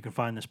gentlemen, you can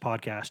find this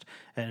podcast,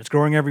 and it's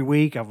growing every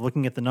week. I'm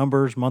looking at the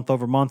numbers month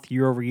over month,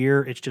 year over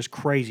year. It's just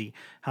crazy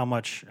how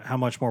much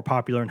more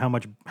popular and how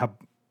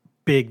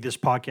big this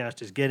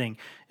podcast is getting,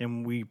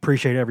 and we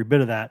appreciate every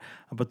bit of that.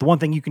 But the one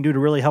thing you can do to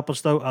really help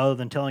us, though, other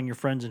than telling your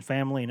friends and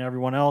family and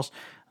everyone else,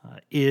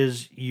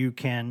 is you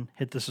can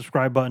hit the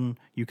subscribe button,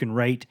 you can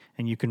rate,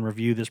 and you can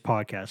review this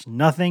podcast.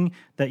 Nothing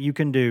that you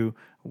can do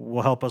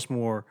will help us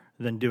more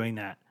than doing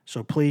that.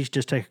 So please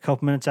just take a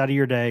couple minutes out of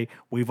your day.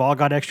 We've all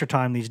got extra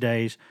time these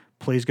days.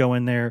 Please go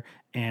in there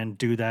and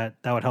do that.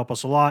 That would help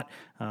us a lot.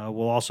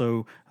 We'll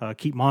also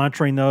keep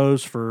monitoring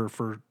those for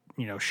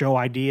show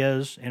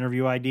ideas,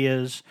 interview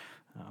ideas,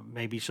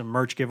 maybe some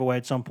merch giveaway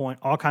at some point,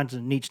 all kinds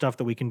of neat stuff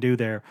that we can do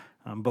there.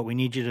 But we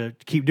need you to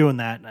keep doing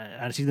that.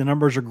 I see the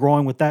numbers are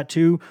growing with that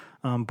too,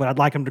 but I'd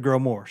like them to grow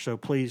more. So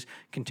please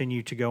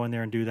continue to go in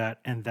there and do that,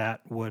 and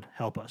that would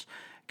help us.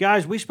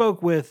 Guys, we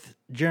spoke with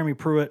Jeremy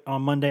Pruitt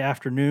on Monday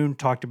afternoon,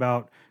 talked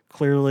about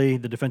clearly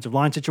the defensive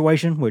line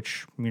situation,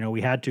 which,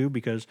 we had to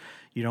because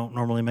you don't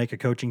normally make a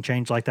coaching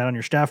change like that on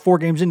your staff 4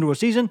 games into a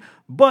season.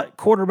 But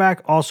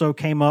quarterback also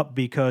came up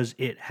because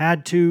it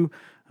had to.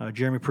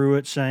 Jeremy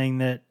Pruitt saying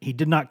that he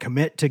did not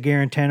commit to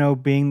Garantano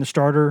being the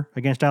starter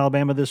against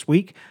Alabama this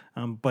week,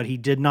 but he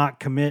did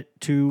not commit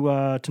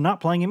to not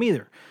playing him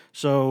either.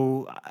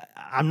 So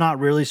I'm not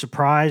really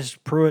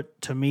surprised. Pruitt,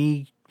 to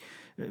me,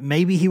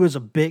 maybe he was a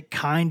bit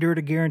kinder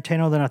to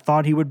Garantano than I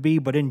thought he would be,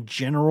 but in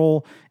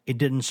general, it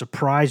didn't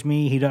surprise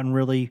me. He doesn't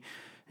really,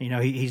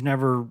 he's not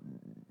going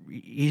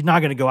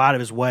to go out of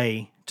his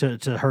way to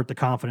hurt the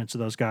confidence of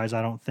those guys,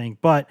 I don't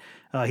think. But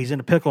he's in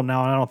a pickle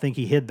now, and I don't think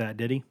he hid that,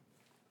 did he?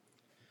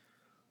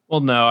 Well,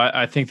 no,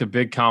 I think the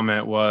big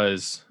comment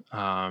was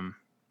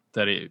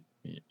that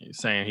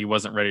saying he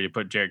wasn't ready to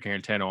put Jarrett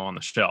Garantano on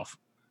the shelf.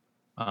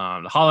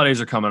 The holidays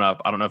are coming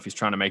up. I don't know if he's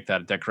trying to make that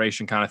a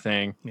decoration kind of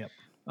thing. Yep.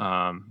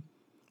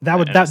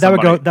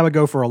 That would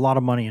go for a lot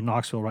of money in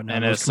Knoxville right now.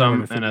 And as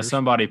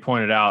somebody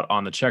pointed out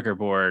on the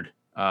checkerboard,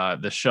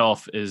 the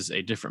shelf is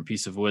a different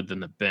piece of wood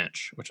than the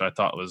bench, which I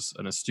thought was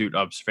an astute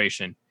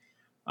observation.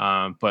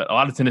 But a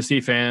lot of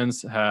Tennessee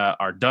fans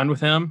are done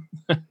with him.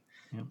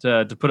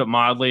 To put it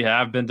mildly,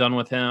 have been done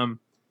with him.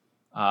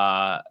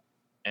 And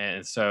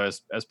so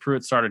as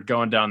Pruitt started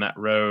going down that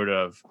road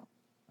of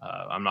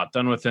I'm not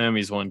done with him.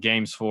 He's won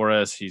games for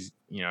us. He's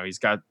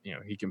got,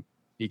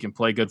 he can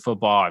play good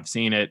football. I've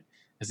seen it.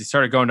 As he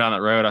started going down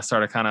that road, I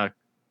started kind of, I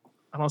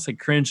don't want to say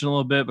cringing a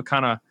little bit, but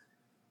kind of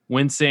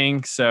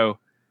wincing. So,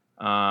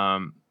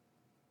 it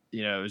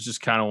was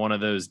just kind of one of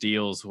those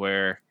deals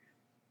where,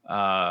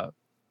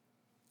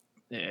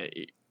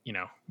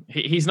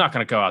 he's not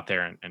going to go out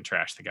there and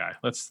trash the guy.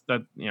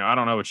 I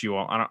don't know what you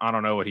want. I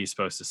don't know what he's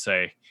supposed to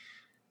say.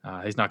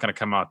 He's not going to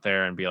come out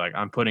there and be like,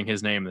 I'm putting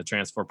his name in the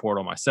transfer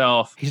portal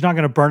myself. He's not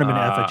going to burn him in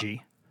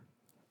effigy.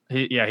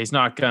 He's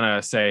not going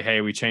to say,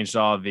 hey, we changed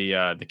all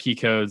the key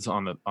codes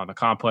on the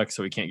complex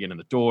so we can't get in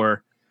the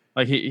door.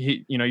 Like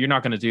you're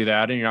not going to do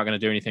that, and you're not going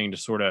to do anything to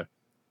sort of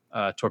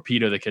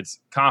torpedo the kid's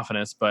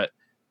confidence. But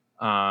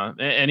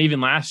and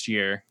even last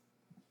year,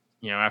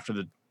 after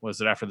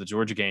the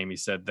Georgia game, he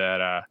said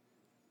that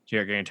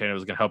Jarrett Garantano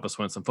was going to help us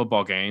win some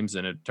football games,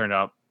 and it turned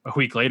out a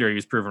week later he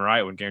was proven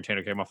right when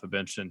Garantano came off the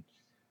bench and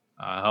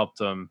helped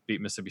them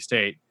beat Mississippi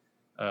State.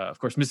 Of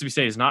course, Mississippi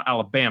State is not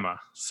Alabama,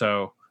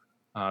 so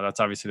that's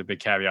obviously the big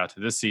caveat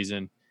to this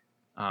season.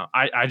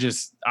 I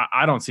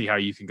don't see how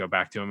you can go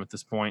back to him at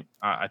this point.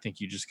 I think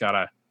you just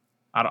gotta.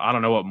 I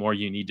don't know what more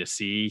you need to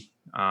see.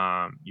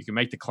 You can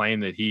make the claim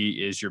that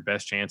he is your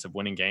best chance of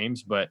winning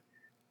games, but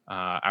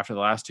after the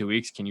last 2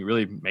 weeks, can you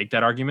really make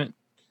that argument?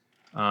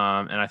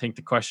 And I think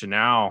the question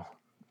now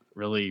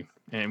really,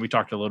 and we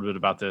talked a little bit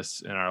about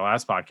this in our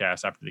last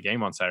podcast after the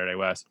game on Saturday,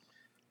 Wes,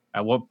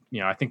 I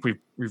think we've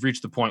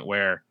reached the point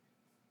where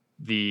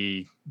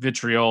the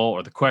vitriol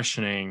or the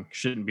questioning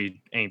shouldn't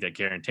be aimed at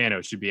Garantano.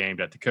 It should be aimed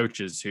at the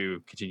coaches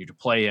who continue to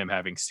play him,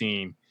 having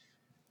seen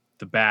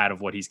the bad of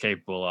what he's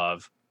capable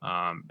of.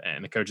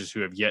 and the coaches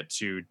who have yet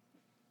to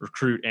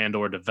recruit and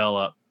or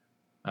develop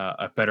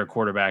a better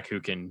quarterback who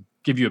can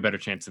give you a better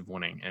chance of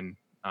winning. And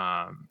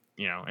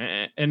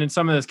and in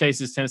some of those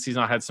cases, Tennessee's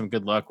not had some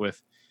good luck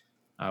with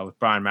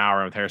Brian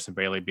Maurer and with Harrison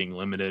Bailey being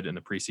limited in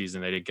the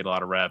preseason. They did get a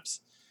lot of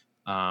reps,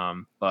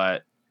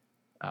 but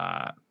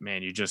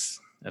man, you just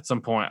at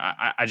some point,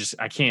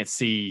 I can't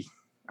see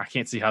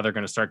how they're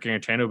going to start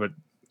Garantano. But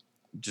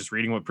just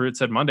reading what Pruitt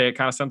said Monday, it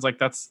kind of sounds like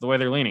that's the way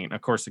they're leaning.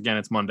 Of course, again,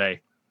 it's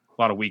Monday,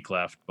 a lot of week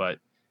left, but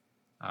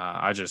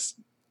I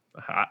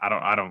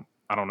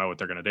don't know what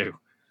they're going to do.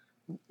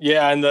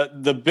 Yeah, and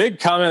the big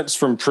comments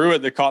from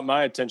Pruitt that caught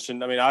my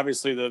attention. I mean,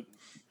 obviously the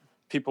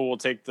people will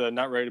take the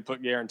not ready to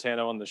put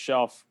Garantano on the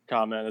shelf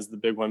comment as the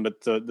big one,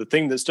 but the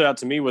thing that stood out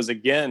to me was,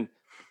 again,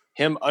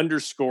 him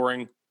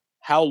underscoring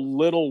how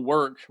little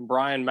work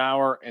Brian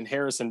Maurer and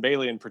Harrison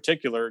Bailey in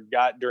particular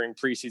got during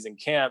preseason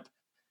camp.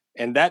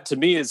 And that to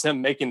me is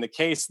him making the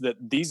case that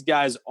these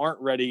guys aren't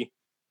ready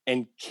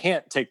and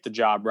can't take the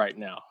job right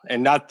now.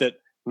 And not that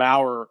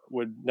Maurer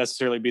would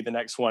necessarily be the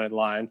next one in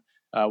line.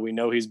 We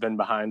know he's been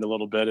behind a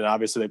little bit, and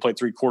obviously they played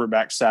 3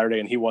 quarterbacks Saturday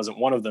and he wasn't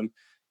one of them.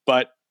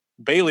 But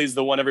Bailey's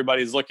the one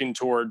everybody's looking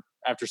toward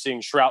after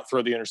seeing Shrout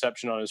throw the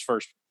interception on his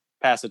first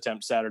pass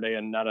attempt Saturday,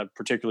 and not a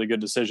particularly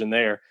good decision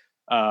there.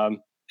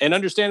 And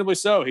understandably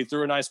so. He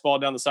threw a nice ball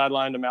down the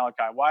sideline to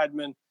Malachi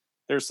Wideman.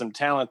 There's some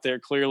talent there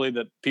clearly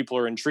that people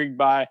are intrigued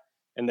by,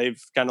 and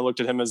they've kind of looked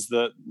at him as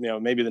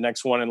maybe the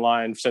next one in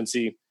line since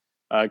he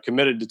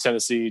committed to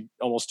Tennessee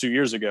almost 2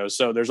 years ago.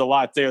 So there's a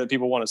lot there that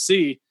people want to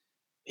see.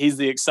 He's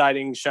the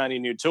exciting, shiny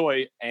new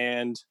toy,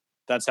 and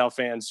that's how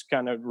fans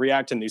kind of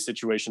react in these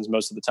situations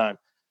most of the time.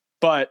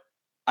 But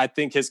I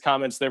think his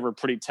comments there were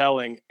pretty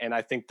telling, and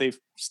I think they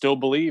still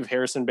believe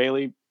Harrison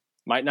Bailey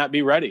might not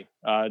be ready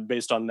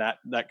based on that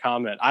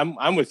comment.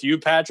 I'm with you,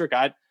 Patrick.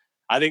 I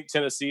think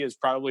Tennessee has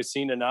probably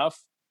seen enough.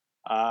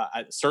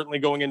 Certainly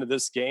going into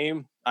this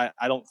game,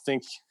 I don't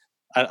think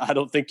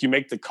you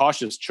make the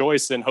cautious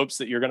choice in hopes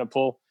that you're going to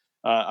pull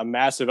a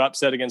massive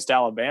upset against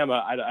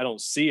Alabama. I don't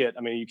see it.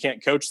 I mean, you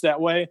can't coach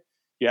that way.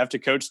 You have to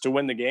coach to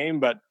win the game.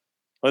 But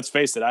let's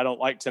face it, I don't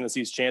like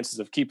Tennessee's chances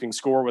of keeping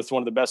score with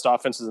one of the best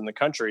offenses in the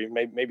country,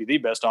 maybe the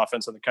best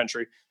offense in the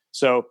country.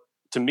 So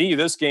to me,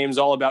 this game's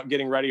all about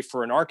getting ready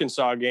for an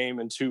Arkansas game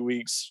in 2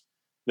 weeks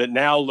that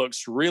now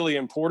looks really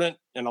important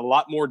and a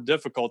lot more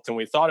difficult than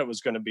we thought it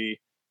was going to be.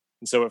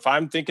 And so if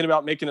I'm thinking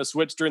about making a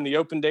switch during the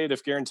open date,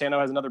 if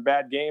Garantano has another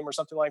bad game or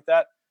something like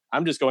that,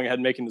 I'm just going ahead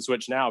and making the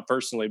switch now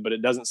personally, but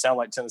it doesn't sound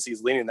like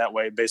Tennessee's leaning that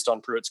way based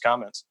on Pruitt's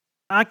comments.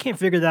 I can't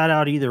figure that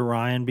out either,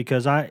 Ryan,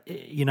 because I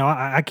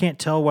can't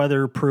tell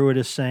whether Pruitt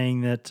is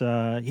saying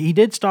that he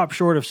did stop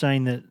short of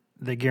saying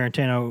that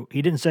Garantano,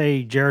 he didn't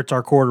say Jarrett's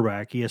our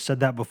quarterback. He has said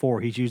that before.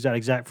 He's used that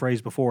exact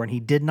phrase before, and he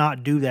did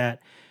not do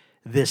that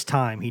this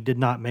time. He did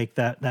not make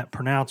that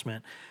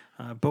pronouncement.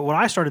 But what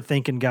I started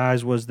thinking,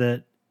 guys, was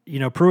that,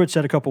 Pruitt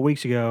said a couple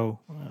weeks ago,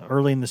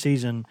 early in the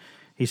season,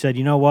 he said,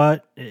 you know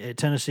what, at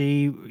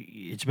Tennessee,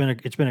 it's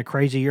been a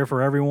crazy year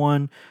for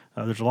everyone.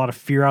 There's a lot of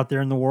fear out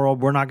there in the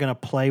world. We're not going to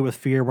play with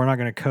fear. We're not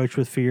going to coach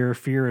with fear.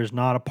 Fear is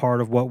not a part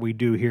of what we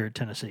do here at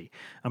Tennessee.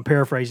 I'm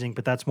paraphrasing,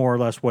 but that's more or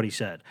less what he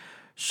said.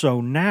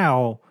 So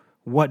now,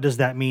 what does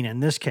that mean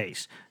in this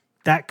case?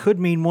 That could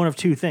mean one of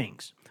two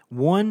things.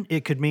 One,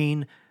 it could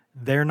mean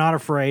they're not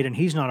afraid and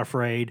he's not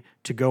afraid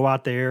to go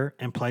out there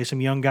and play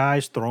some young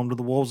guys, throw them to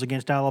the wolves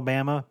against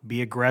Alabama,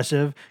 be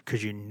aggressive,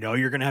 because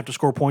you're going to have to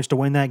score points to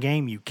win that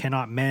game. You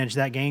cannot manage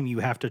that game. You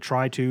have to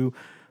try to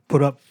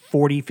put up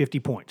 40,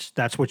 50 points.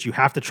 That's what you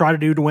have to try to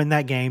do to win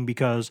that game,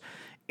 because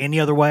any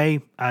other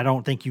way, I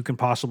don't think you can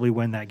possibly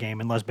win that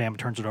game unless Bama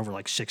turns it over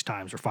like 6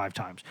 times or 5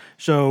 times.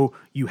 So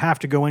you have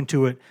to go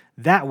into it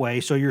that way.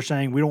 So you're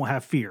saying we don't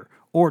have fear.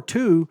 Or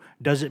 2,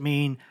 does it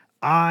mean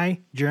I,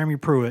 Jeremy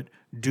Pruitt,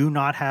 do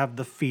not have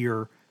the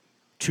fear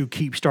to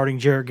keep starting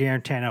Jarrett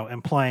Garantano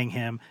and playing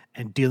him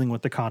and dealing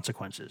with the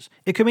consequences?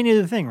 It could mean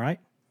either thing, right?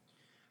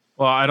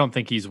 Well, I don't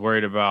think he's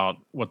worried about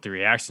what the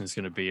reaction is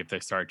going to be if they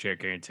start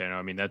Jarrett Garantano.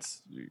 I mean,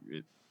 that's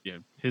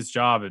his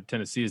job at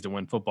Tennessee is to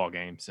win football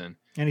games, and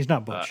he's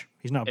not Butch.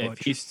 He's not Butch. If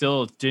he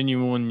still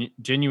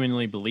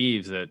genuinely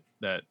believes that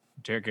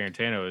Jarrett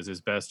Garantano is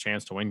his best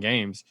chance to win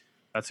games,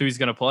 that's who he's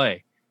going to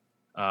play.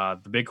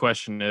 The big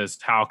question is,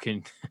 how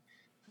can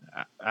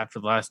after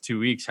the last 2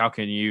 weeks, how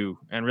can you,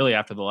 and really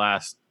after the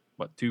last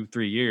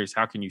 2-3 years,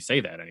 how can you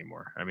say that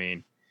anymore? I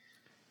mean,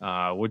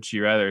 would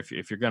you rather,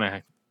 if you're going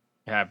to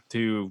have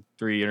 2-3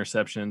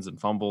 interceptions and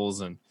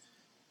fumbles and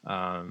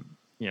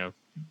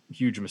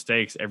huge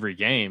mistakes every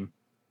game,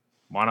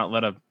 why not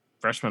let a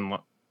freshman,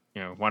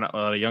 why not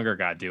let a younger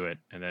guy do it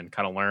and then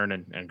kind of learn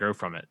and grow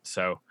from it?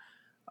 So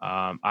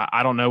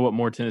I don't know what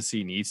more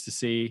Tennessee needs to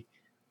see.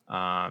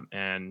 I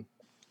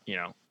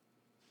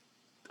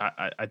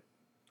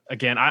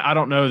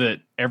don't know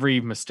that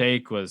every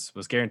mistake was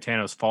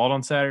Garantano's fault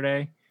on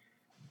Saturday.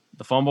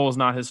 The fumble was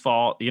not his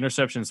fault. The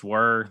interceptions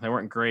they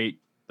weren't great.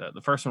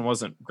 The first one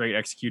wasn't great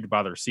executed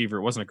by the receiver.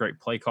 It wasn't a great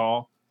play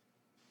call.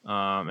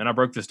 And I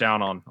broke this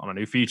down on a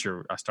new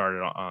feature I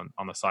started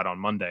on the site on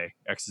Monday.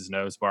 X's and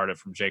O's borrowed it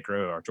from Jake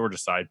Rowe, our Georgia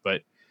side,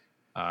 but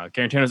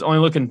Garantano's only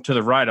looking to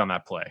the right on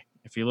that play.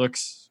 If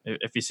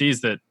he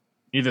sees that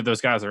neither of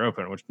those guys are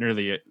open, which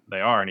nearly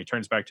they are, and he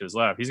turns back to his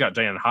left, he's got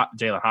Jalen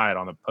Hyatt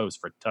on the post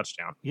for a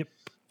touchdown. Yep.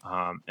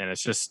 And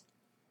it's just,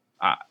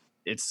 I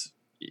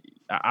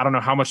don't know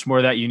how much more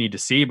of that you need to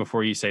see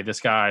before you say this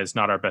guy is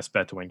not our best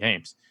bet to win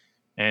games.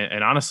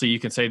 And honestly, you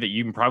can say that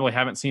you probably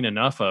haven't seen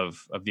enough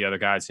of the other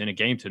guys in a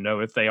game to know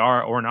if they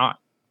are or not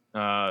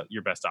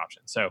your best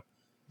option. So,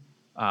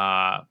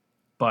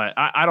 but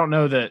I don't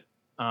know that.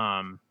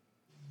 I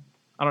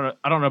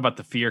don't know about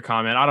the fear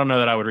comment. I don't know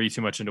that I would read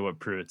too much into what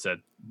Pruitt said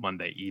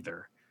Monday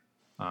either,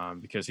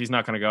 because he's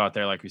not going to go out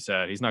there, like we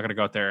said, he's not going to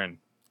go out there and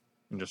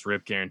just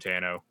rip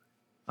Garantano.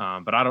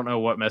 But I don't know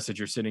what message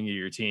you're sending to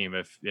your team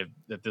if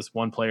this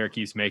one player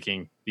keeps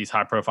making these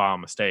high profile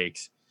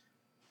mistakes.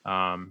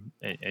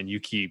 And you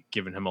keep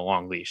giving him a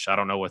long leash. I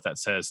don't know what that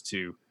says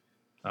to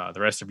the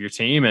rest of your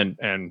team.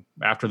 And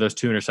after those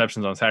 2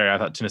 interceptions on Saturday, I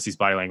thought Tennessee's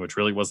body language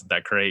really wasn't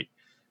that great.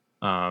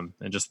 And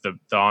just the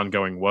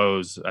ongoing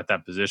woes at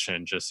that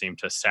position just seemed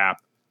to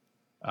sap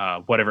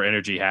whatever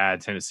energy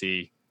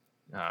Tennessee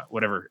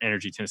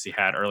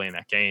had early in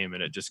that game,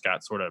 and it just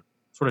got sort of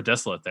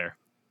desolate there.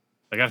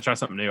 They got to try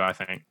something new, I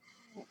think.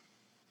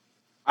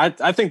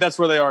 I think that's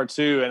where they are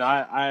too, and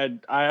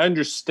I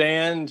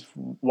understand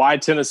why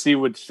Tennessee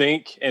would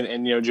think,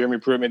 and Jeremy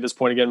Pruitt made this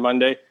point again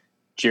Monday.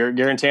 Jarrett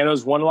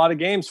Garantano's won a lot of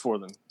games for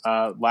them.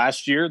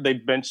 Last year they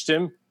benched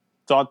him,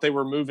 thought they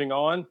were moving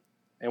on,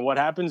 and what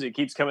happens? He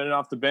keeps coming in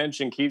off the bench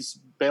and keeps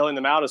bailing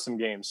them out of some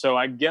games. So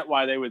I get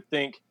why they would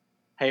think,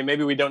 hey,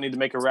 maybe we don't need to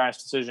make a rash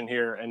decision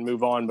here and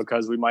move on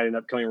because we might end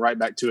up coming right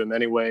back to him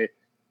anyway.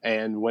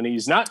 And when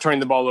he's not turning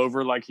the ball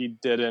over like he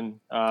did in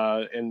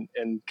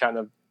kind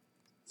of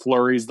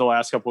flurries the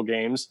last couple of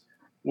games,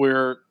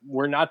 we're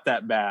not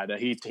that bad.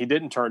 He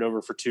didn't turn it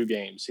over for 2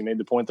 games. He made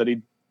the point that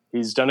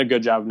he's done a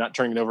good job of not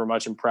turning it over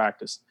much in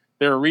practice.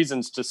 There are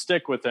reasons to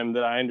stick with him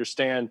that I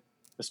understand,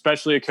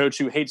 especially a coach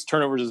who hates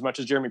turnovers as much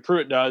as Jeremy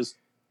Pruitt does.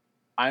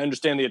 I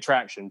understand the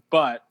attraction,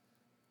 but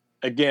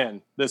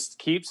again, this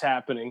keeps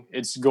happening.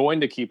 It's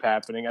going to keep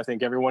happening. I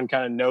think everyone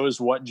kind of knows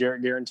what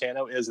Jarrett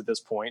Garantano is at this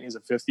point. He's a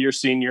 5th-year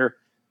senior.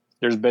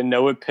 There's been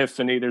no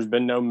epiphany. There's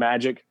been no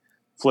magic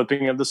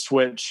flipping of the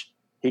switch.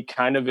 He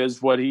kind of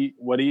is what he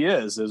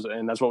is,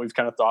 and that's what we've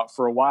kind of thought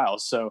for a while.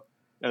 So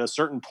at a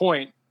certain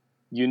point,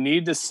 you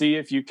need to see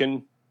if you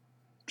can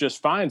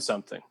just find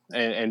something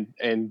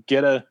and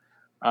get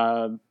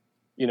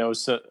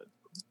so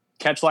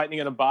catch lightning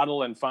in a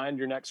bottle and find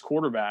your next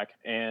quarterback.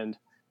 And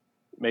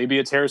maybe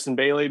it's Harrison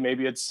Bailey,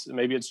 maybe it's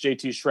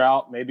JT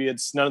Shrout, maybe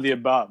it's none of the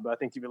above. But I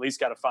think you've at least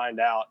got to find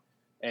out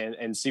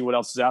and see what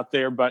else is out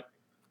there. But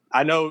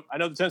I know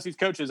the Tennessee's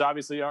coaches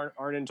obviously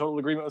aren't in total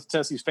agreement with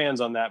Tennessee's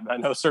fans on that, but I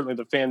know certainly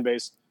the fan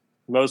base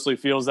mostly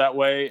feels that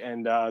way,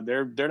 and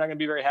they're not going to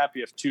be very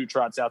happy if 2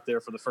 trots out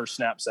there for the first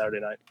snap Saturday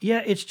night.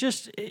 Yeah, it's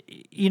just,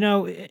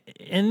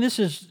 and this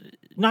is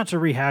not to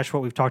rehash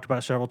what we've talked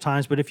about several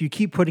times, but if you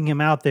keep putting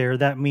him out there,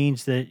 that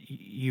means that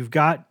you've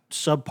got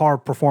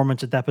subpar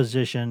performance at that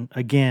position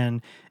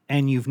again,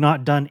 and you've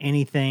not done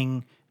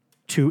anything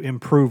to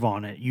improve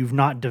on it. You've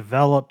not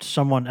developed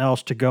someone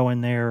else to go in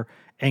there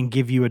and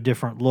give you a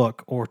different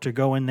look, or to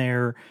go in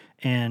there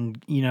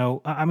and,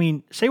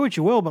 say what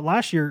you will, but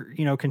last year,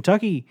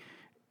 Kentucky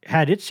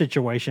had its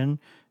situation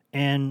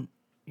and,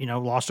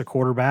 lost a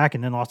quarterback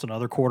and then lost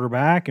another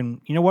quarterback.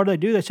 And what did they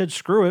do? They said,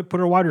 screw it, put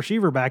a wide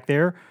receiver back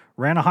there,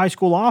 ran a high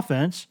school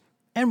offense,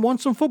 and won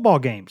some football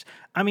games.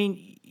 I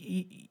mean,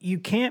 you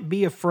can't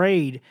be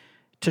afraid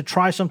to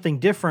try something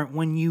different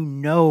when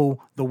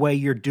the way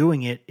you're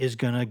doing it is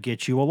going to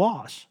get you a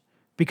loss.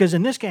 Because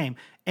in this game,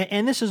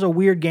 and this is a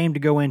weird game to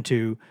go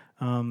into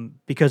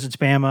because it's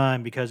Bama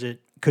and because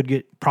it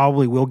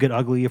probably will get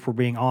ugly if we're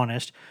being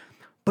honest.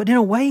 But in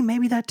a way,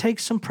 maybe that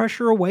takes some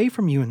pressure away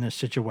from you in this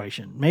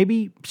situation.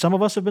 Maybe some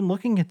of us have been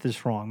looking at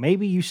this wrong.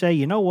 Maybe you say,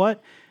 you know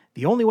what?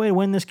 The only way to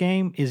win this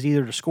game is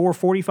either to score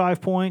 45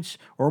 points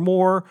or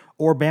more,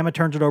 or Bama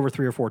turns it over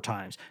 3 or 4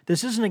 times.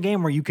 This isn't a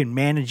game where you can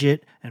manage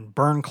it and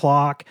burn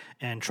clock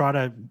and try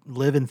to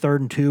live in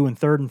 3rd and 2 and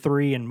 3rd and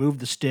 3 and move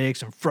the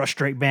sticks and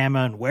frustrate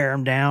Bama and wear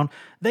them down.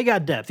 They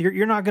got depth.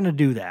 You're not going to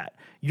do that.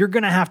 You're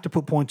going to have to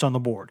put points on the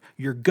board.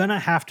 You're going to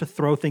have to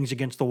throw things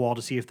against the wall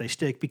to see if they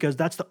stick, because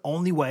that's the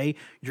only way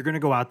you're going to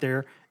go out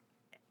there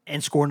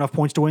and score enough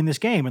points to win this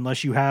game,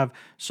 unless you have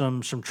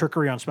some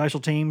trickery on special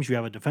teams. You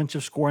have a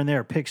defensive score in there,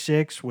 a pick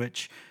 6,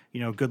 which,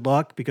 good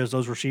luck, because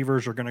those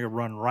receivers are going to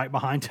run right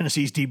behind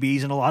Tennessee's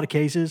DBs in a lot of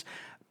cases.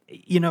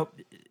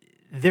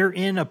 They're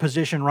in a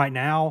position right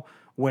now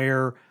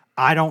where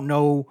I don't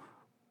know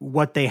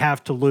what they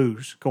have to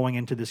lose going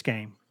into this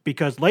game,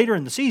 because later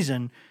in the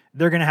season,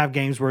 they're going to have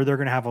games where they're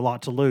going to have a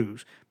lot to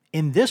lose.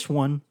 In this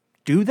one,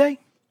 do they?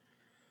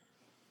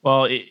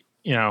 Well,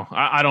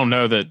 I don't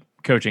know that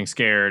coaching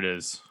scared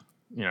is,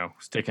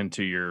 sticking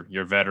to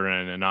your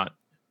veteran and not,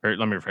 or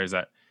let me rephrase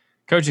that.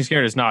 Coaching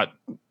scared is not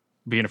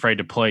being afraid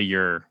to play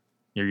your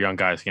your young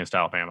guys against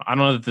Alabama. I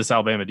don't know that this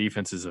Alabama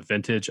defense is a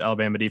vintage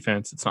Alabama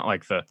defense. It's not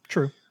like the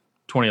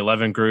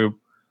 2011 group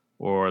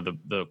or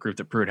the group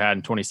that Pruitt had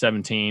in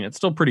 2017. It's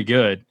still pretty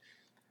good,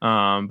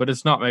 but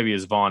it's not maybe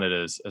as vaunted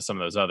as some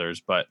of those others.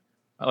 But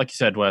like you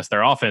said, Wes,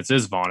 their offense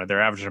is vaunted.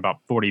 They're averaging about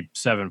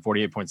 47,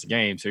 48 points a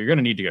game, so you're going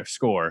to need to go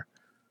score.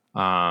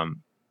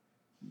 And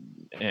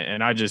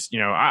I just,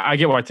 I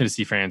get why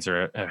Tennessee fans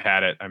have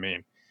had it. I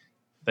mean,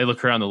 they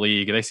look around the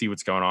league, they see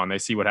what's going on. They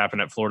see what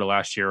happened at Florida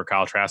last year where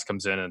Kyle Trask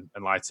comes in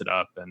and lights it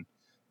up. And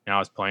now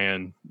is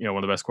playing, one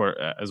of the best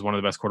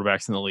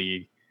quarterbacks in the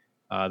league.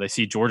 They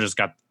see Georgia's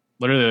got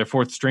literally their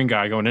fourth string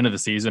guy going into the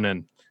season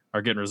and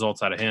are getting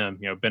results out of him.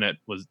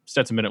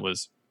 Stetson Bennett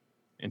was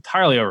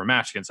entirely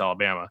overmatched against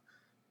Alabama.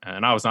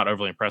 And I was not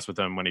overly impressed with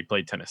him when he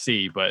played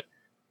Tennessee, but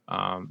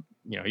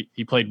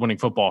he played winning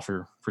football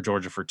for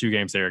Georgia for 2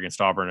 games there against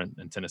Auburn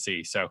and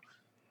Tennessee. So,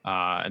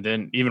 and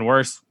then even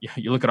worse,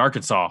 you look at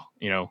Arkansas,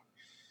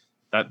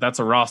 that's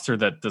a roster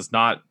that does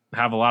not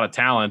have a lot of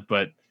talent,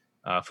 but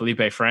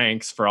Felipe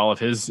Franks, for all of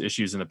his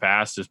issues in the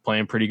past, is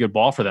playing pretty good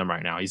ball for them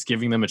right now. He's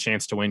giving them a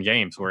chance to win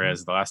games,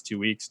 whereas the last 2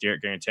 weeks,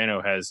 Jarrett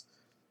Garantano has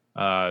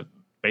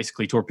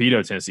basically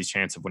torpedoed Tennessee's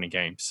chance of winning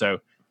games. So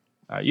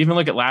you even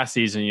look at last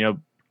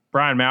season,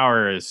 Brian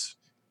Maurer is,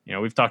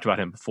 we've talked about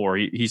him before.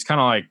 He's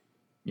kind of like,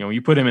 when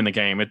you put him in the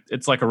game,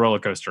 it's like a roller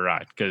coaster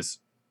ride because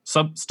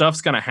some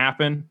stuff's going to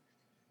happen.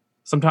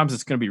 Sometimes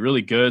it's going to be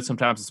really good.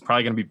 Sometimes it's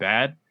probably going to be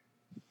bad.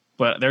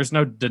 But there's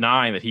no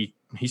denying that he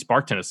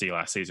sparked Tennessee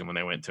last season when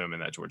they went to him in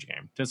that Georgia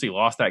game. Tennessee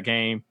lost that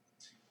game.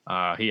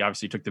 He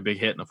obviously took the big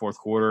hit in the fourth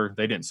quarter.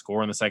 They didn't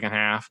score in the second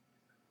half.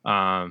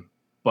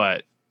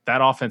 But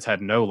that offense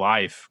had no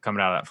life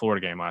coming out of that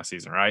Florida game last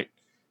season, right?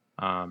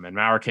 And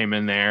Maurer came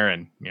in there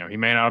and, he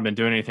may not have been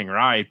doing anything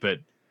right, but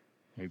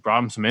he brought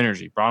him some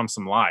energy, brought him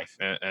some life.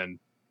 And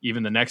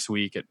even the next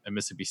week at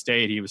Mississippi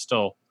State, he was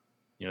still,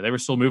 they were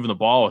still moving the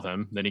ball with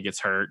him. Then he gets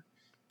hurt.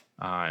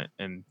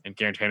 And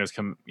Garantano's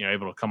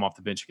able to come off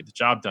the bench and get the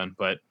job done.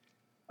 But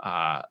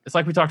it's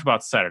like we talked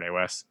about Saturday,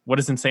 Wes. What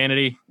is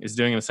insanity is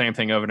doing the same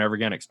thing over and over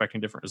again,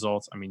 expecting different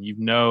results. I mean,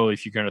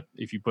 if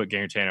you put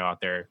Garantano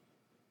out there,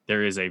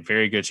 there is a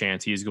very good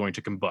chance he is going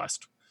to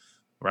combust,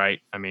 right?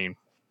 I mean,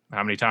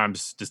 how many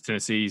times does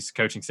Tennessee's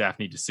coaching staff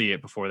need to see it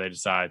before they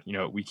decide,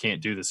 we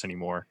can't do this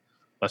anymore?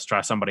 Let's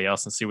try somebody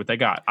else and see what they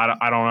got.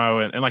 I don't know.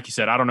 And like you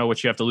said, I don't know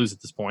what you have to lose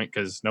at this point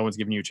because no one's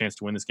giving you a chance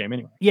to win this game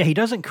anyway. Yeah, he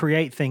doesn't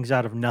create things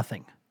out of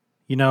nothing.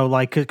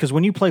 Because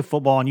when you play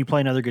football and you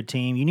play another good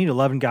team, you need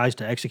 11 guys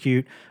to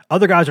execute.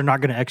 Other guys are not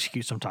going to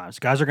execute sometimes.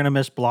 Guys are going to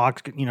miss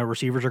blocks.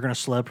 Receivers are going to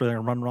slip or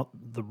they're going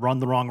to run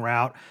the wrong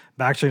route.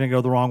 Backs are going to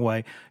go the wrong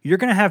way. You're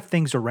going to have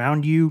things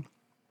around you.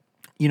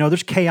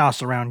 There's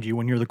chaos around you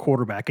when you're the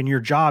quarterback, and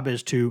your job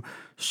is to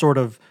sort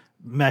of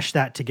mesh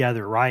that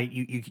together, right?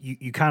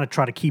 You kind of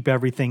try to keep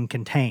everything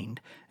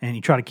contained, and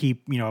you try to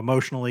keep,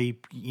 emotionally,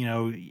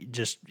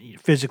 just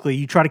physically,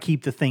 you try to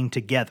keep the thing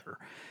together.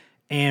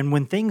 And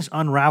when things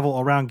unravel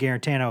around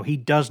Garantano, he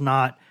does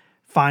not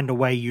find a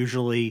way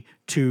usually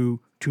to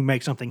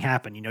make something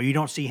happen. You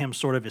don't see him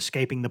sort of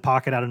escaping the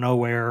pocket out of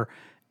nowhere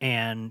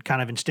and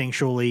kind of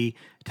instinctually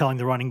telling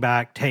the running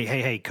back,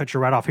 hey, cut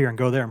your right off here and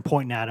go there and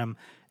pointing at him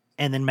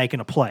and then making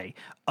a play.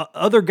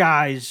 Other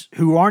guys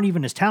who aren't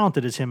even as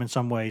talented as him in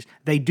some ways,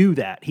 they do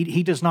that.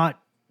 He does not,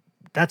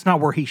 that's not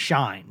where he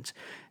shines.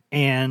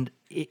 And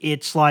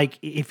it's like,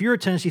 if you're a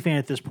Tennessee fan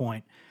at this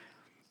point,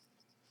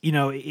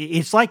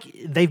 it's like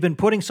they've been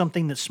putting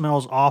something that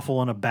smells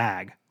awful in a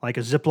bag, like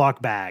a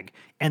Ziploc bag,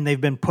 and they've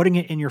been putting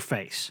it in your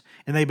face.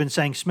 And they've been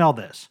saying, smell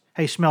this.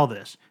 Hey, smell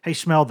this. Hey,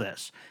 smell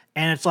this.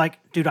 And it's like,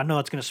 dude, I know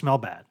that's going to smell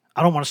bad.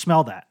 I don't want to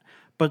smell that.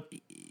 But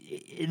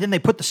then they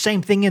put the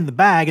same thing in the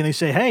bag and they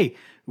say, hey,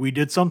 we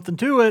did something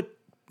to it.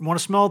 Want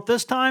to smell it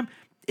this time?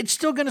 It's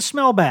still going to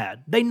smell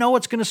bad. They know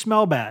it's going to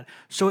smell bad.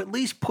 So at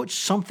least put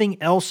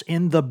something else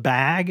in the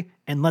bag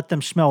and let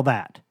them smell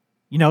that.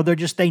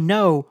 They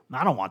know,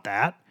 I don't want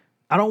that.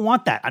 I don't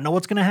want that. I know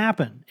what's going to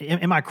happen.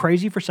 Am I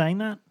crazy for saying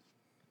that?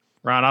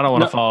 Ron, I don't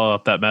want to follow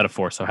up that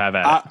metaphor, so have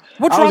at it.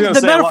 What's wrong?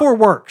 The metaphor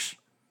works.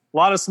 A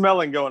lot of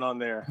smelling going on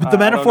there. But the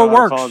metaphor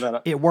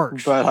works. It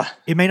works. But,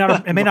 it may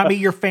not meet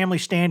your family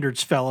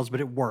standards, fellas, but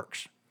it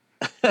works.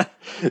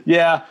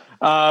 Yeah.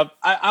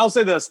 I'll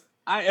say this.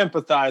 I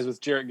empathize with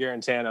Jarrett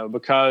Garantano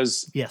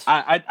because yes.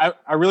 I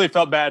really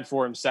felt bad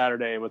for him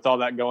Saturday with all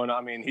that going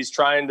on. I mean, he's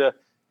trying to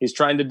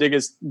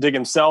dig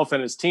himself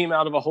and his team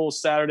out of a hole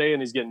Saturday,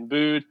 and he's getting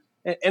booed.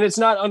 And it's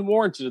not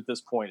unwarranted at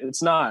this point.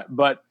 It's not.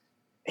 But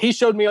he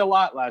showed me a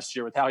lot last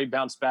year with how he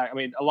bounced back. I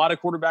mean, a lot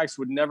of quarterbacks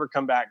would never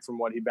come back from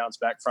what he bounced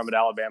back from at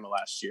Alabama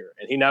last year.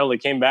 And he not only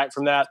came back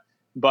from that,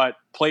 but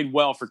played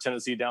well for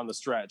Tennessee down the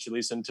stretch, at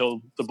least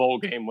until the bowl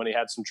game when he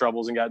had some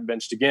troubles and got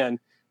benched again.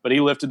 But he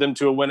lifted them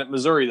to a win at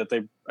Missouri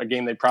a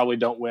game they probably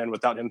don't win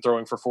without him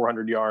throwing for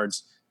 400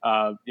 yards.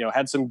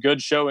 Had some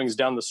good showings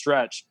down the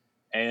stretch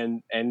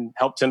and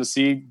helped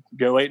Tennessee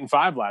go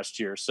 8-5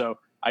 last year. So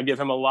I give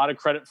him a lot of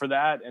credit for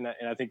that. And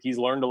I think he's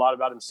learned a lot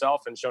about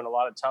himself and shown a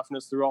lot of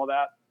toughness through all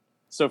that.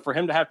 So for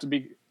him to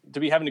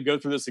be having to go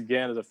through this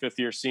again as a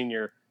fifth-year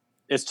senior,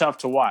 is tough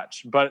to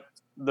watch. But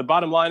the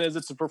bottom line is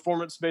it's a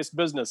performance-based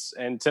business.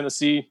 And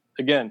Tennessee,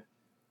 again,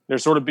 they're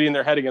sort of beating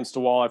their head against a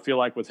wall, I feel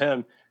like, with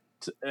him.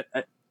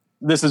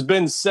 This has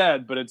been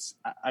said, but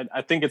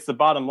I think it's the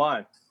bottom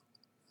line.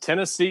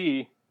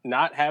 Tennessee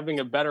not having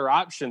a better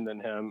option than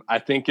him, I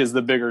think, is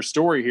the bigger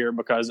story here,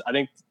 because I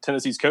think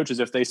Tennessee's coaches,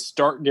 if they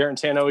start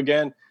Guarantano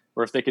again,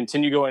 or if they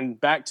continue going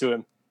back to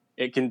him,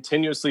 it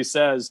continuously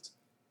says,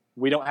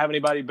 we don't have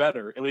anybody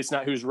better, at least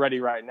not who's ready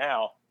right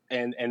now.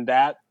 And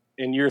that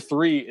in year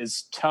 3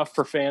 is tough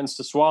for fans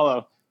to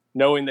swallow,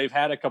 knowing they've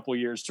had a couple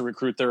years to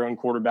recruit their own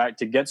quarterback,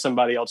 to get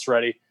somebody else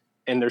ready.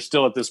 And they're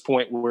still at this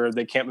point where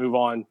they can't move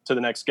on to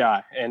the next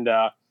guy. And,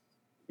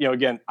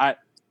 again,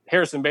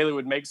 Harrison Bailey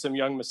would make some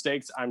young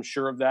mistakes. I'm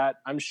sure of that.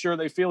 I'm sure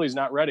they feel he's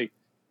not ready.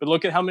 But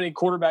look at how many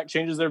quarterback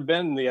changes there have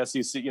been in the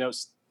SEC.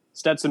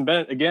 Stetson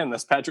Bennett, again,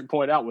 as Patrick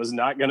pointed out, was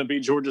not going to be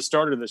Georgia's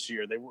starter this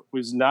year.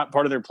 Was not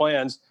part of their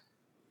plans.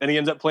 And he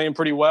ends up playing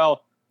pretty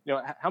well.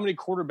 How many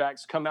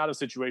quarterbacks come out of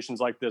situations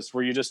like this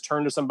where you just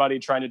turn to somebody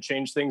trying to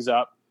change things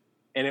up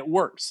and it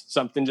works?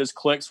 Something just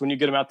clicks when you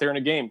get them out there in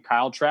a game.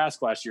 Kyle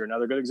Trask last year,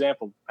 another good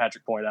example,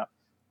 Patrick pointed out.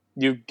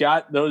 You've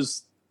got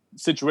those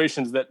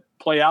situations that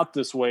play out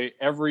this way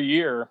every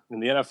year in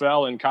the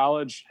NFL, in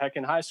college, heck,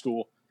 in high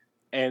school.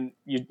 And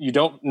you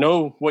don't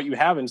know what you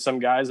have in some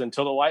guys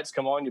until the lights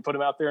come on, you put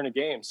them out there in a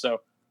game.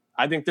 So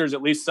I think there's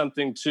at least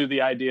something to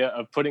the idea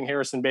of putting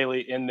Harrison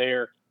Bailey in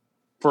there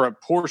for a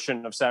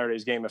portion of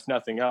Saturday's game, if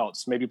nothing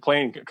else. Maybe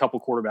playing a couple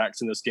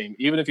quarterbacks in this game.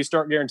 Even if you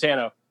start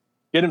Guarantano,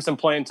 get him some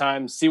playing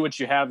time, see what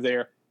you have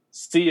there,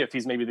 see if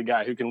he's maybe the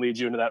guy who can lead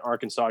you into that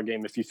Arkansas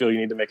game if you feel you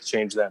need to make a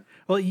change then.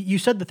 Well, you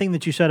said the thing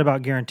that you said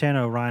about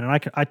Guarantano, Ryan,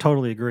 and I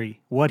totally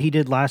agree. What he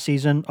did last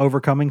season,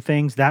 overcoming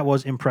things, that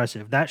was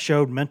impressive. That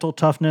showed mental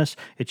toughness.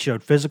 It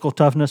showed physical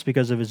toughness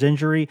because of his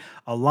injury.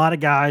 A lot of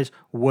guys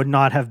would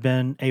not have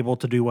been able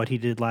to do what he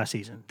did last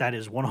season. That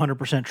is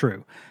 100%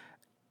 true.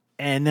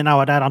 And then I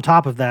would add on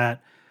top of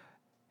that,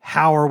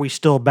 how are we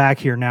still back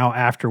here now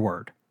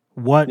afterward?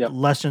 What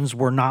lessons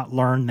were not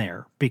learned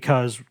there?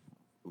 Because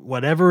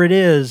whatever it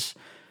is,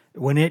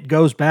 when it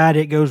goes bad,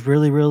 it goes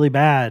really, really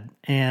bad.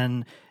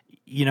 And,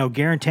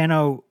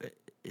 Guarantano,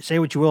 say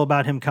what you will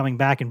about him coming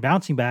back and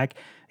bouncing back,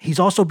 he's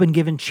also been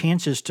given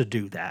chances to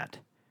do that.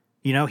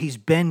 He's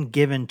been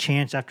given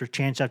chance after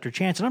chance after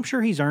chance, and I'm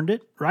sure he's earned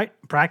it, right?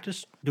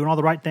 Practice, doing all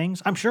the right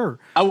things, I'm sure.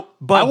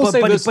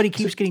 But he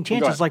keeps getting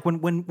chances. Like when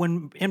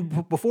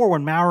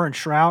Maurer and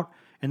Shrout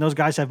and those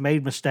guys have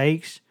made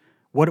mistakes,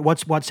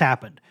 what's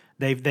happened?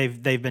 They've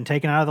been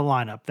taken out of the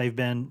lineup. They've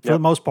been, for the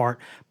most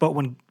part, but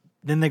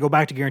then they go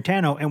back to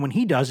Guarantano, and when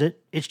he does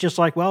it, it's just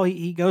like, well,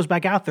 he goes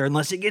back out there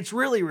unless it gets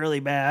really,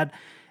 really bad.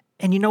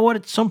 And you know what?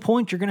 At some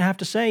point, you're going to have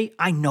to say,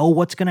 I know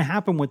what's going to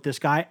happen with this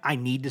guy. I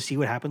need to see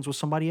what happens with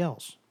somebody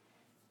else.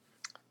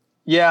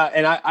 Yeah,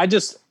 and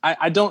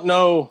I don't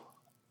know.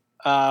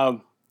 I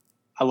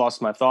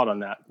lost my thought on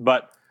that.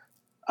 But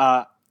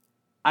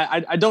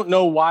I don't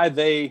know why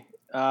they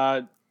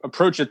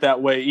approach it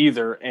that way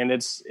either. And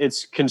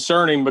it's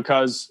concerning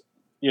because,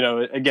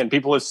 again,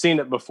 people have seen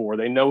it before.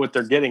 They know what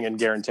they're getting in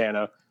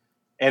Guarantano.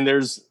 And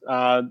there's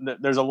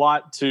a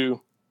lot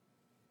to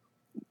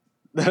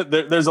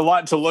there's a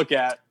lot to look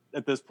at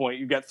this point.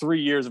 You've got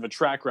 3 years of a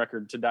track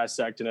record to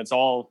dissect, and it's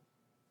all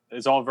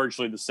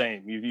virtually the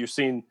same. You've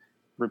seen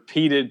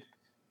repeated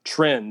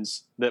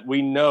trends that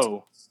we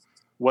know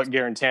what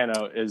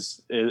Guarantano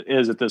is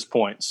at this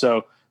point.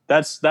 So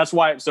that's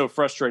why it's so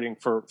frustrating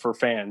for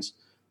fans.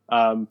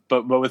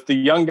 But with the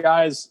young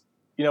guys,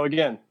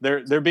 again,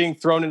 they're being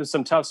thrown into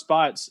some tough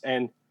spots.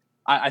 And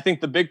I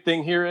think the big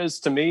thing here is,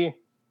 to me,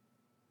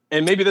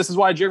 and maybe this is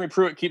why Jeremy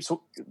Pruitt keeps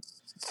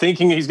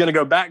thinking he's going to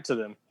go back to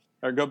them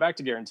or go back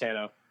to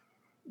Guarantano.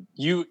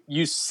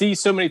 You see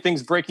so many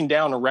things breaking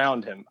down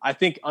around him. I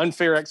think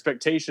unfair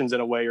expectations in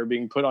a way are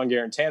being put on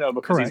Guarantano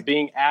because he's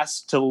being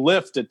asked to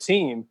lift a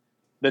team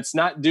that's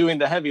not doing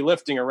the heavy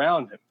lifting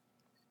around him.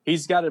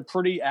 He's got a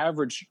pretty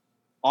average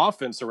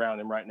offense around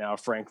him right now,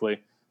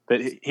 frankly,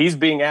 but he's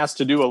being asked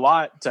to do a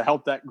lot to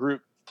help that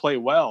group play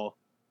well.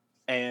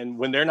 And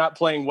when they're not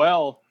playing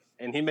well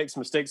and he makes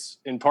mistakes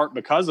in part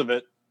because of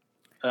it,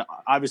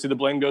 obviously the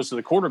blame goes to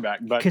the quarterback.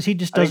 But because he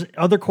just doesn't.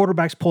 Other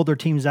quarterbacks pull their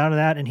teams out of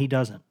that, and he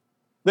doesn't.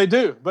 They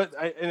do,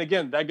 and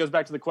again, that goes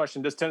back to the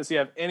question: does Tennessee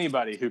have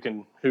anybody who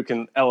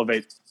can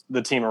elevate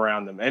the team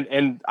around them?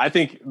 And I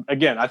think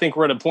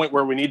we're at a point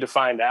where we need to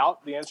find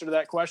out the answer to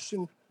that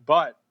question.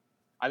 But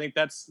I think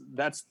that's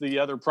the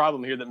other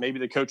problem here, that maybe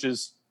the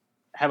coaches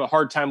have a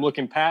hard time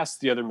looking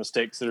past the other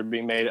mistakes that are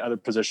being made at other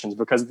positions,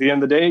 because at the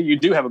end of the day, you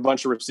do have a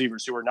bunch of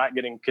receivers who are not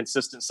getting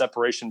consistent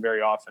separation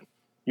very often.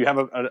 You have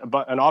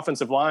an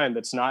offensive line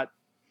that's not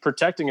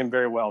protecting him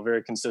very well,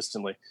 very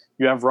consistently.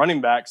 You have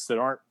running backs that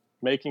aren't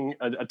making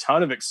a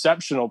ton of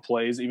exceptional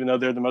plays, even though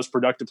they're the most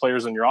productive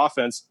players on your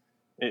offense.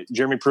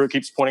 Jeremy Pruitt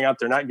keeps pointing out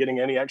they're not getting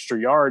any extra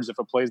yards. If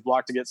a play is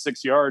blocked to get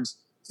 6 yards,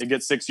 it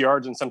gets 6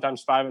 yards and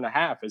sometimes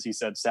 5.5, as he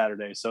said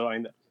Saturday. So I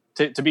mean,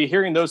 to be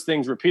hearing those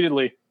things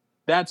repeatedly,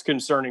 that's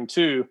concerning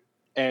too.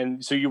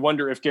 And so you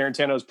wonder if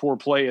Guarantano's poor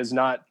play is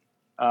not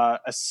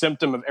a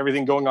symptom of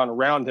everything going on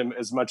around him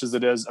as much as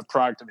it is a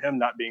product of him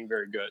not being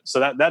very good. So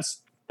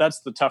that's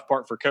the tough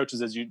part for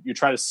coaches is you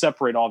try to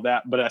separate all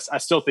that, but I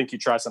still think you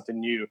try something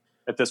new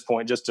at this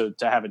point just to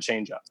have a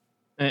change up.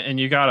 And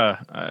you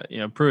gotta,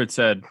 Pruitt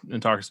said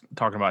in talking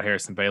about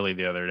Harrison Bailey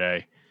the other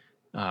day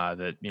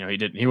that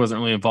he wasn't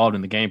really involved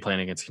in the game plan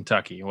against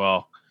Kentucky.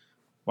 Well,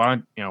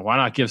 why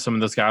not give some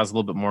of those guys a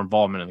little bit more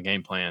involvement in the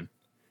game plan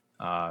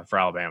for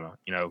Alabama?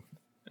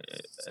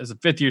 As a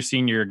fifth-year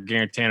senior,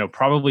 Garantano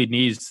probably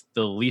needs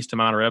the least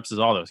amount of reps as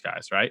all those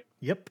guys, right?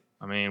 Yep.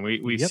 I mean,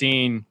 we've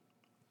seen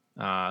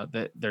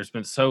that there's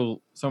been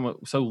so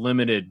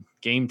limited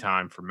game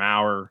time for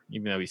Maurer,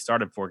 even though he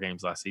started 4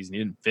 games last season. He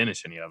didn't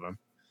finish any of them.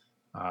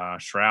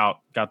 Shrout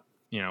got,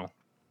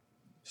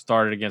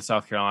 started against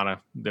South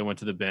Carolina, then went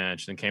to the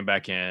bench, then came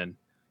back in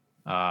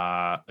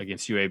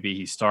against UAB.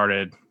 He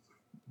started,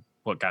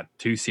 got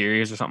 2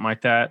 series or something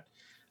like that.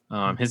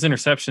 His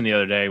interception the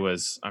other day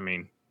was,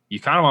 you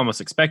kind of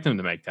almost expect him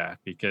to make that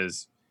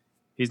because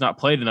he's not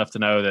played enough to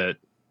know that,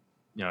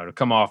 to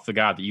come off the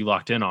guy that you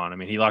locked in on.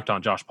 He locked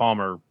on Josh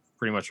Palmer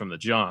pretty much from the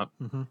jump.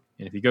 Mm-hmm.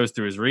 And if he goes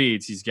through his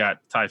reads, he's got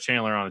Ty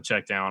Chandler on a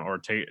check down or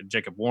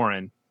Jacob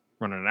Warren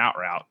running an out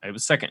route. It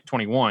was second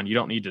 21. You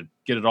don't need to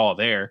get it all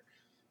there,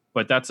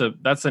 but that's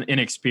an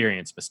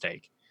inexperienced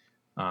mistake.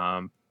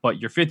 But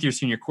your 5th-year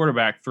senior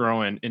quarterback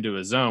throwing into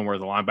a zone where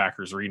the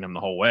linebacker's reading him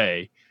the whole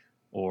way,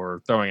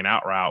 or throwing an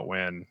out route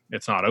when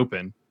it's not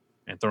open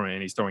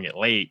and he's throwing it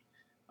late.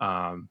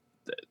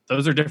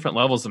 Those are different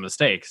levels of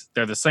mistakes.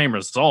 They're the same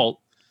result,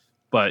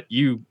 but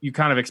you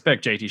kind of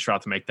expect JT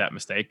Shrout to make that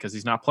mistake because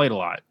he's not played a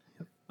lot.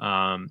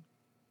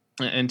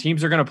 And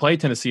teams are going to play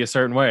Tennessee a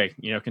certain way.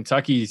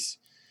 Kentucky's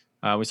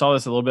we saw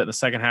this a little bit in the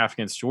second half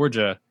against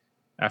Georgia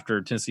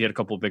after Tennessee had a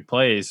couple of big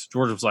plays.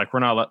 Georgia was like, we're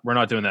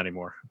not doing that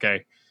anymore.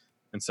 Okay.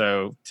 And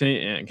so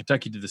and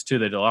Kentucky did this too.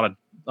 They did a lot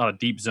of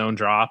deep zone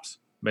drops,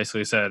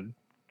 basically said,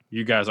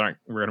 you guys we're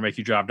going to make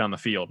you drive down the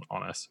field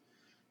on us.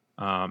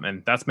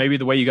 And that's maybe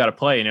the way you got to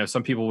play.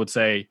 Some people would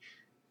say,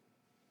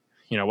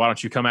 why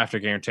don't you come after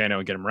Garantano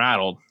and get him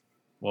rattled?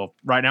 Well,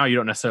 right now you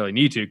don't necessarily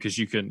need to, because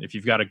you can, if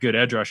you've got a good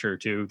edge rusher or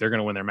two, they're going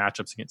to win their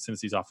matchups against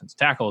Tennessee's offensive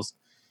tackles.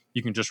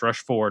 You can just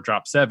rush 4,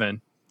 drop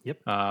 7,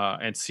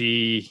 and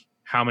see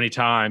how many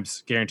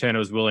times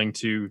Garantano is willing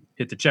to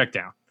hit the check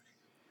down.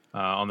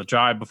 On the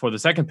drive before the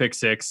second pick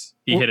six,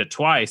 he hit it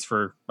twice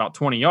for about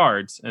 20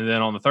 yards. And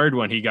then on the third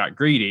one, he got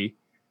greedy.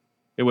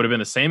 It would have been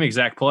the same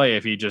exact play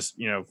if he just,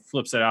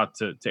 flips it out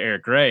to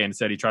Eric Gray and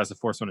instead he tries to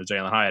force one to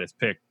Jalen Hyatt as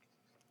pick.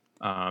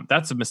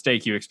 That's a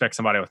mistake you expect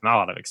somebody with not a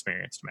lot of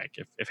experience to make.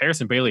 If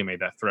Harrison Bailey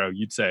made that throw,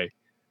 you'd say,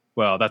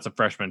 well, that's a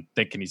freshman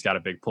thinking he's got a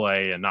big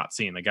play and not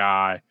seeing the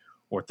guy,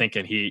 or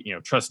thinking he,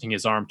 trusting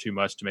his arm too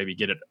much to maybe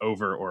get it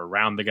over or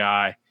around the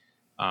guy.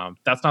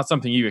 That's not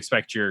something you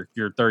expect your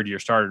third-year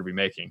starter to be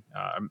making.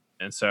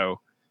 And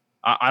so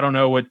I don't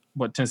know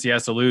what Tennessee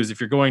has to lose. If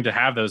you're going to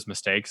have those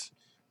mistakes,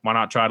 why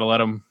not try to let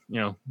them,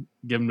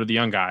 give them to the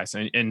young guys?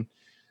 And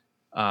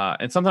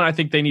something I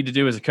think they need to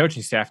do as a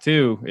coaching staff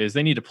too is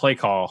they need to play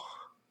call.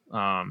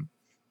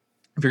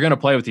 If you're going to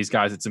play with these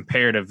guys, it's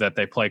imperative that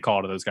they play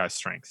call to those guys'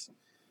 strengths.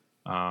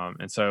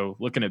 And so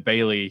looking at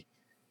Bailey,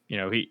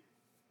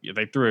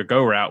 they threw a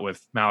go route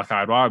with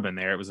Malachi Wadman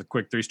there. It was a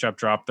quick 3-step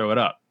drop, throw it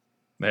up.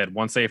 They had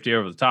one safety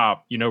over the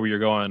top. You know where you're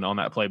going on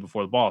that play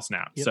before the ball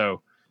snaps. Yep.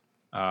 So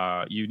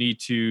you need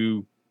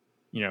to,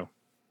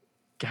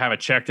 have a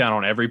check down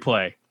on every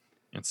play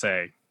and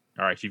say,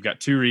 all right, you've got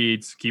 2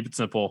 reads, keep it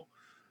simple.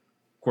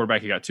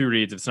 Quarterback, you got 2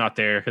 reads. If it's not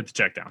there, hit the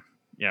check down.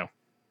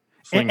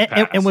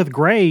 And with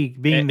Gray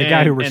being the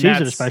guy who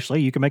receives it,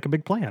 especially, you can make a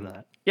big play out of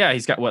that. Yeah,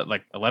 he's got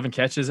 11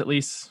 catches at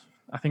least,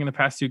 I think, in the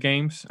past 2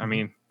 games. I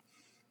mean,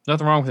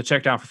 nothing wrong with a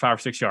check down for 5 or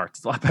 6 yards.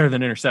 It's a lot better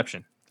than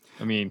interception.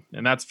 And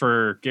that's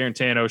for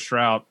Garantano,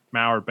 Shrout,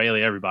 Maurer,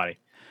 Bailey, everybody.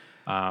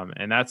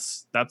 And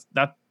that's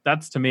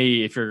to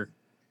me, if you're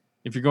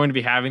going to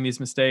be having these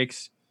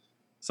mistakes,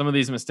 some of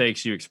these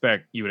mistakes you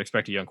would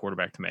expect a young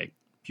quarterback to make.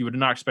 You would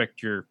not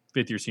expect your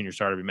 5th-year senior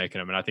starter to be making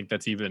them. And I think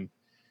that's even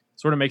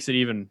sort of makes it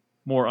even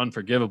more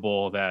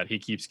unforgivable that he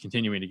keeps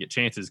continuing to get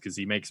chances because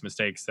he makes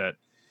mistakes that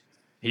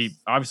he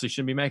obviously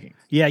shouldn't be making.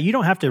 Yeah, you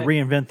don't have to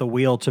reinvent the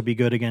wheel to be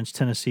good against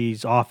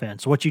Tennessee's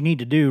offense. What you need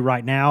to do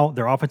right now,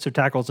 their offensive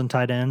tackles and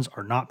tight ends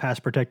are not pass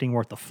protecting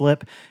worth a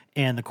flip,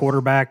 and the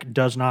quarterback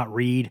does not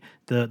read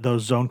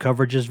those zone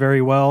coverages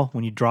very well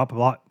when you drop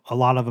a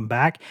lot of them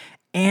back.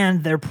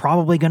 And they're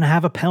probably going to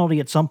have a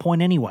penalty at some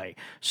point anyway.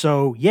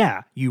 So,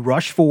 yeah, you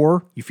rush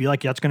 4. You feel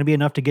like that's going to be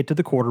enough to get to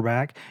the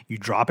quarterback. You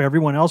drop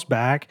everyone else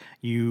back.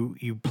 You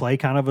play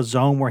kind of a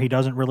zone where he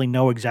doesn't really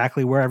know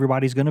exactly where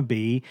everybody's going to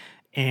be.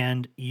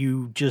 And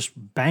you just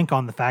bank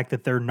on the fact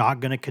that they're not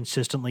going to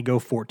consistently go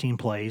 14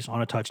 plays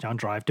on a touchdown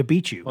drive to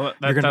beat you. Well,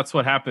 that's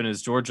what happened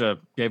is Georgia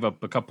gave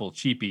up a couple of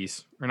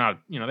cheapies. Or not,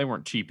 they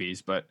weren't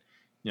cheapies, but,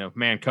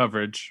 man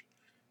coverage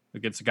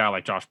against a guy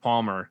like Josh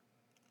Palmer.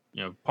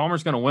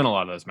 Palmer's going to win a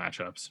lot of those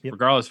matchups,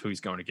 regardless of who he's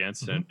going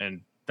against. Mm-hmm.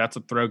 And that's a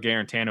throw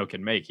Garantano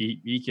can make.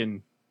 He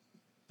can,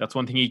 that's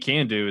one thing he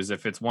can do is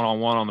if it's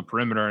one-on-one on the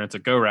perimeter and it's a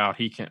go route,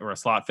 he can, or a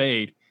slot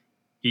fade,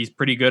 he's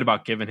pretty good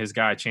about giving his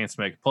guy a chance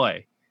to make a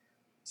play.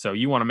 So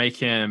you want to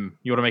make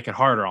it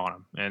harder on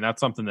him. And that's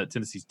something that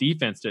Tennessee's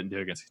defense didn't do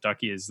against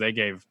Kentucky, is they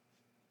gave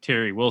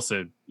Terry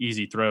Wilson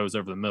easy throws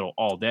over the middle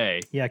all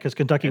day. Yeah, because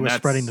Kentucky was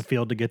spreading the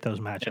field to get those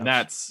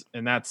matchups.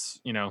 And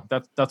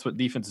that's what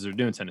defenses are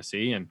doing,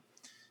 Tennessee. And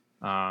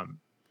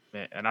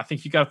I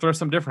think you got to throw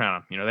something different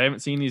at them. They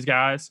haven't seen these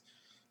guys.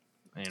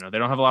 They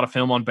don't have a lot of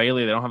film on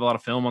Bailey. They don't have a lot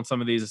of film on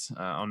some of these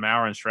on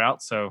Maurer and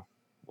Strout. So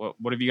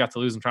what have you got to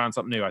lose in trying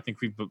something new? I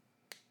think we've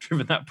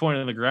driven that point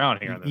in the ground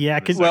here. Yeah,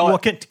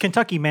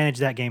 Kentucky managed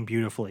that game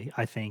beautifully,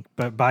 I think.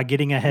 But by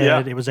getting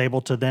ahead, it was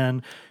able to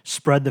then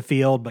spread the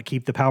field, but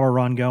keep the power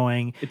run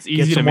going. It's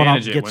easy to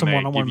manage it when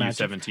they give you matches.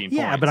 17 points.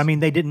 Yeah, but I mean,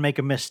 they didn't make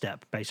a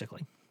misstep,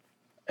 basically.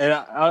 And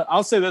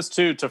I'll say this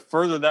too, to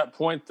further that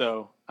point,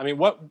 though. I mean,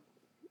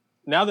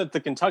 now that the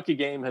Kentucky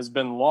game has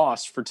been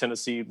lost for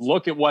Tennessee,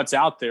 look at what's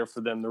out there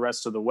for them the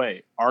rest of the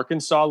way.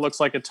 Arkansas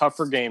looks like a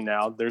tougher game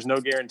now. There's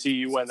no guarantee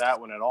you win that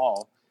one at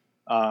all.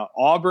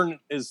 Auburn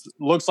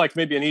looks like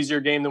maybe an easier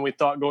game than we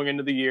thought going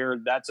into the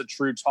year. That's a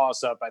true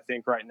toss-up, I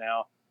think, right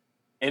now.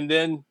 And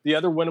then the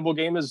other winnable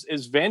game is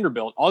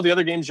Vanderbilt. All the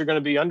other games you're going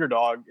to be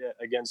underdog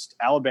against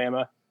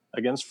Alabama,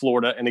 against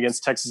Florida, and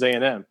against Texas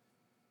A&M.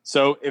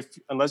 So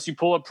unless you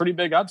pull a pretty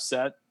big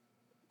upset,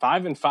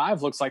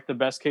 5-5 looks like the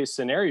best case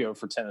scenario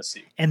for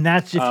Tennessee. And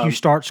that's if you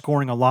start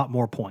scoring a lot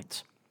more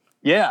points.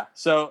 Yeah.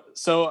 So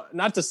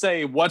not to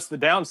say what's the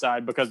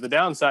downside, because the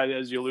downside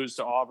is you lose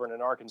to Auburn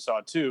and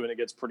Arkansas too, and it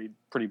gets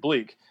pretty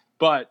bleak.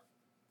 But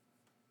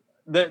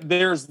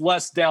there's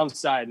less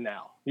downside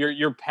now.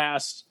 You're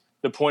past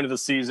the point of the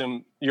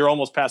season. You're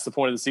almost past the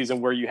point of the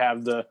season where you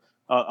have a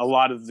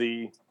lot of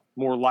the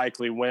more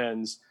likely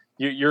wins.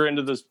 You're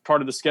into this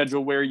part of the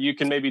schedule where you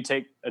can maybe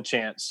take a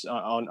chance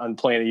on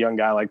playing a young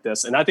guy like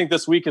this. And I think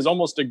this week is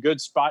almost a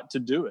good spot to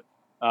do it.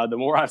 The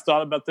more I've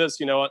thought about this,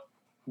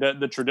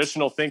 the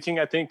traditional thinking,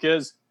 I think,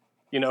 is,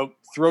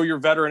 throw your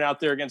veteran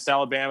out there against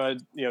Alabama,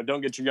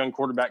 don't get your young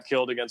quarterback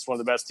killed against one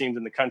of the best teams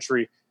in the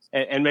country,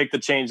 and make the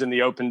change in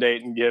the open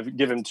date and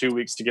give him 2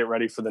 weeks to get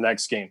ready for the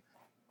next game.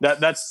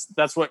 That's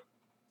what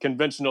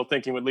conventional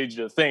thinking would lead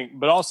you to think.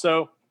 But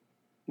also,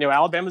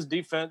 Alabama's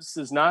defense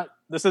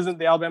this isn't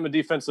the Alabama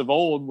defense of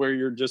old where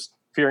you're just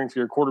fearing for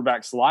your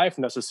quarterback's life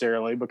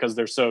necessarily because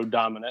they're so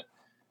dominant.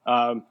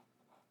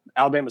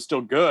 Alabama's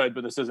still good,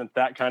 but this isn't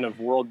that kind of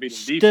world-beating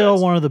defense. Still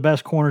one of the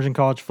best corners in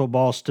college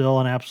football, still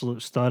an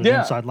absolute stud,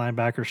 inside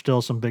linebacker,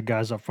 still some big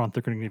guys up front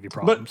that are going to give you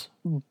problems.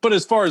 But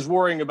as far as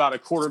worrying about a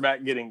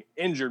quarterback getting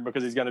injured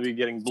because he's going to be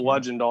getting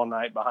bludgeoned all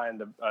night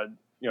behind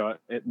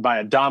by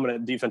a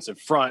dominant defensive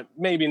front,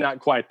 maybe not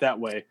quite that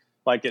way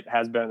like it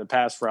has been in the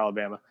past for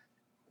Alabama.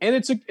 And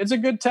it's a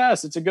good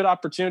test. It's a good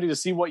opportunity to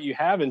see what you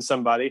have in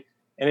somebody.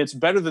 And it's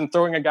better than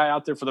throwing a guy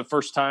out there for the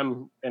first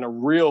time in a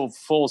real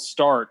full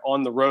start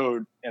on the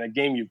road in a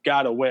game you've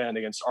got to win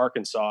against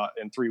Arkansas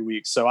in 3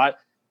 weeks. So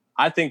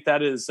I think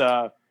that is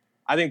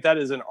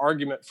an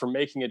argument for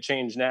making a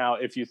change now.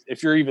 If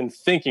you're even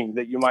thinking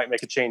that you might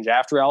make a change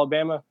after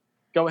Alabama,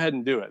 go ahead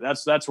and do it.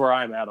 That's where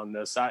I'm at on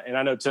this. And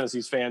I know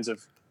Tennessee's fans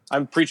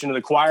I'm preaching to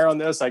the choir on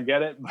this. I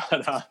get it,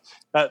 but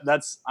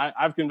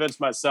I've convinced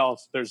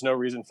myself there's no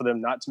reason for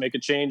them not to make a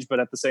change. But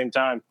at the same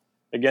time,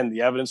 again,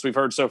 the evidence we've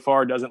heard so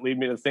far doesn't lead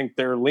me to think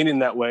they're leaning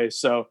that way.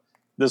 So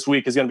this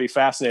week is going to be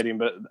fascinating.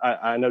 But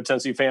I know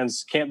Tennessee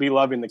fans can't be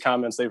loving the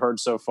comments they've heard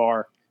so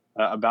far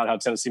about how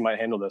Tennessee might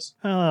handle this.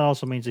 Well, that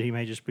also means that he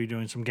may just be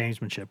doing some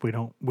gamesmanship.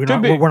 We're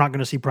not going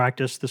to see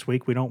practice this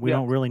week. We don't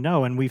really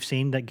know. And we've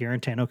seen that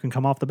Garantano can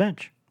come off the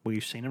bench.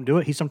 We've seen him do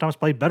it. He sometimes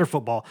played better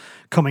football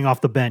coming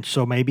off the bench.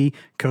 So maybe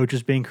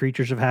coaches being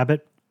creatures of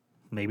habit,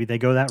 maybe they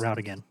go that route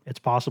again. It's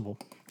possible.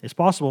 It's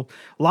possible.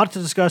 A lot to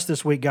discuss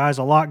this week, guys.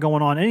 A lot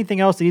going on. Anything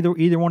else that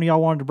either one of y'all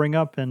wanted to bring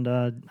up, and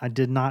I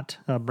did not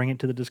bring it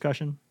to the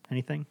discussion?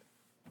 Anything?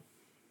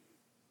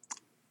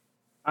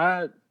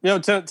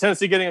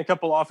 Tennessee getting a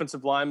couple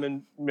offensive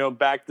linemen,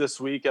 back this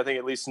week, I think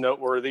at least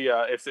noteworthy.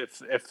 If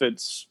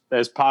it's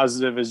as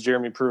positive as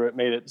Jeremy Pruitt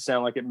made it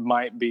sound like it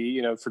might be,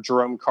 for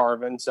Jerome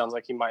Carvin, sounds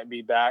like he might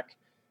be back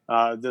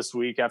this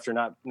week after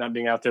not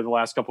being out there the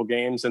last couple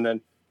games. And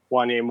then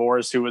Wanya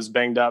Morris, who was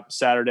banged up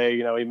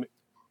Saturday,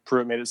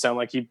 Pruitt made it sound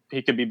like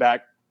he could be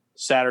back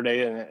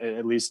Saturday, and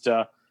at least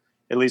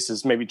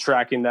is maybe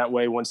tracking that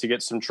way once he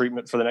gets some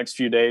treatment for the next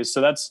few days.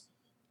 So that's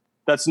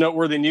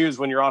noteworthy news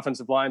when your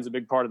offensive line is a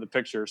big part of the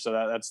picture. So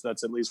that's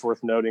at least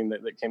worth noting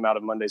that came out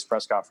of Monday's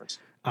press conference.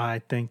 I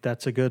think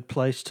that's a good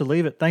place to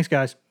leave it. Thanks,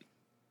 guys.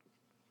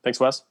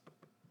 Thanks, Wes.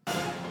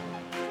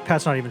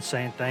 Pat's not even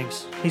saying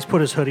thanks. He's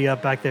put his hoodie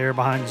up back there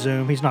behind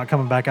Zoom. He's not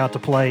coming back out to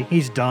play.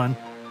 He's done.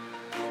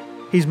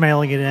 He's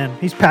mailing it in.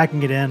 He's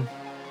packing it in.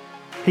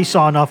 He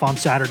saw enough on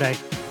Saturday.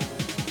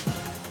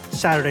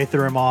 Saturday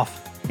threw him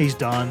off. He's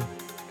done.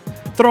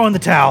 Throw in the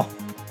towel.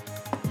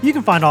 You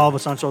can find all of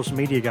us on social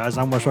media, guys.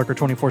 I'm Wes Rucker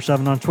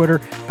 24/7 on Twitter.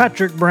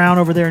 Patrick Brown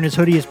over there in his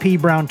hoodie is P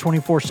Brown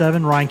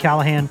 24/7. Ryan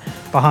Callahan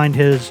behind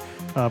his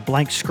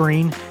blank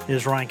screen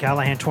is Ryan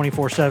Callahan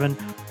 24/7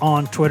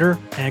 on Twitter.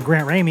 And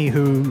Grant Ramey,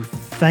 who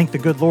thank the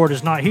good Lord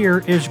is not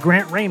here, is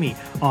Grant Ramey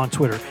on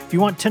Twitter. If you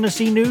want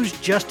Tennessee news,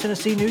 just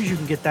Tennessee news, you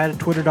can get that at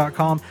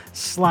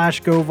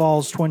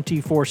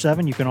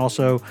twitter.com/GoVols247. You can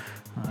also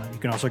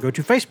go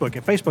to Facebook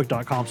at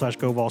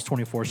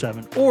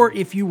facebook.com/GoVols247. Or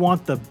if you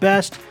want the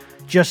best,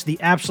 just the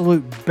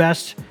absolute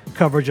best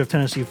coverage of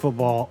Tennessee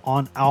football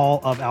on all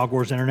of Al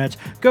Gore's internets,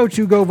 go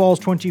to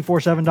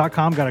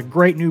GoVols247.com. Got a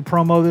great new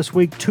promo this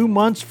week. 2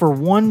 months for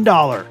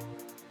 $1.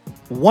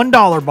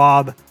 $1,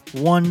 Bob.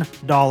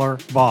 $1,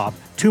 Bob.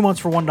 2 months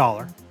for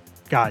 $1.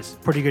 Guys,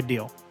 pretty good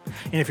deal.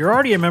 And if you're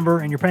already a member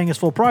and you're paying us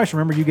full price,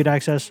 remember you get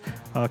access,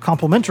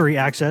 complimentary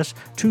access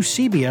to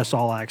CBS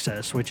All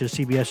Access, which is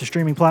CBS's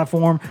streaming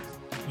platform.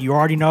 You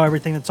already know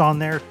everything that's on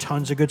there.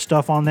 Tons of good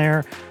stuff on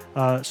there.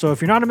 So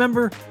if you're not a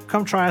member,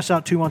 come try us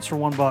out 2 months for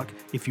 $1.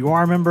 If you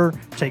are a member,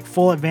 take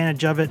full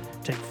advantage of it.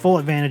 Take full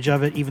advantage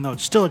of it, even though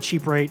it's still a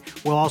cheap rate.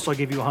 We'll also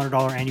give you a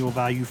 $100 annual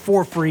value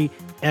for free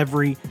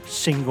every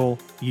single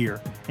year.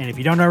 And if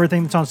you don't know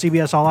everything that's on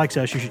CBS All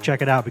Access, you should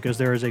check it out because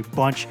there is a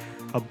bunch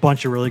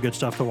of really good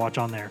stuff to watch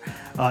on there.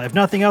 If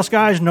nothing else,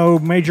 guys, no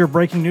major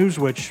breaking news,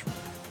 which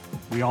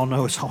we all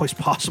know is always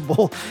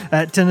possible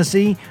at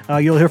Tennessee.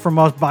 You'll hear from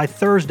us by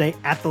Thursday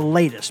at the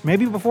latest.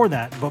 Maybe before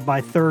that, but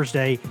by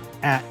Thursday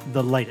at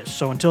the latest.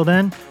 So until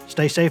then,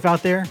 stay safe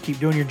out there. Keep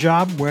doing your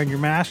job, wearing your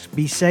mask,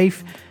 be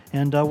safe,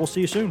 and we'll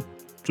see you soon.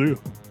 See you.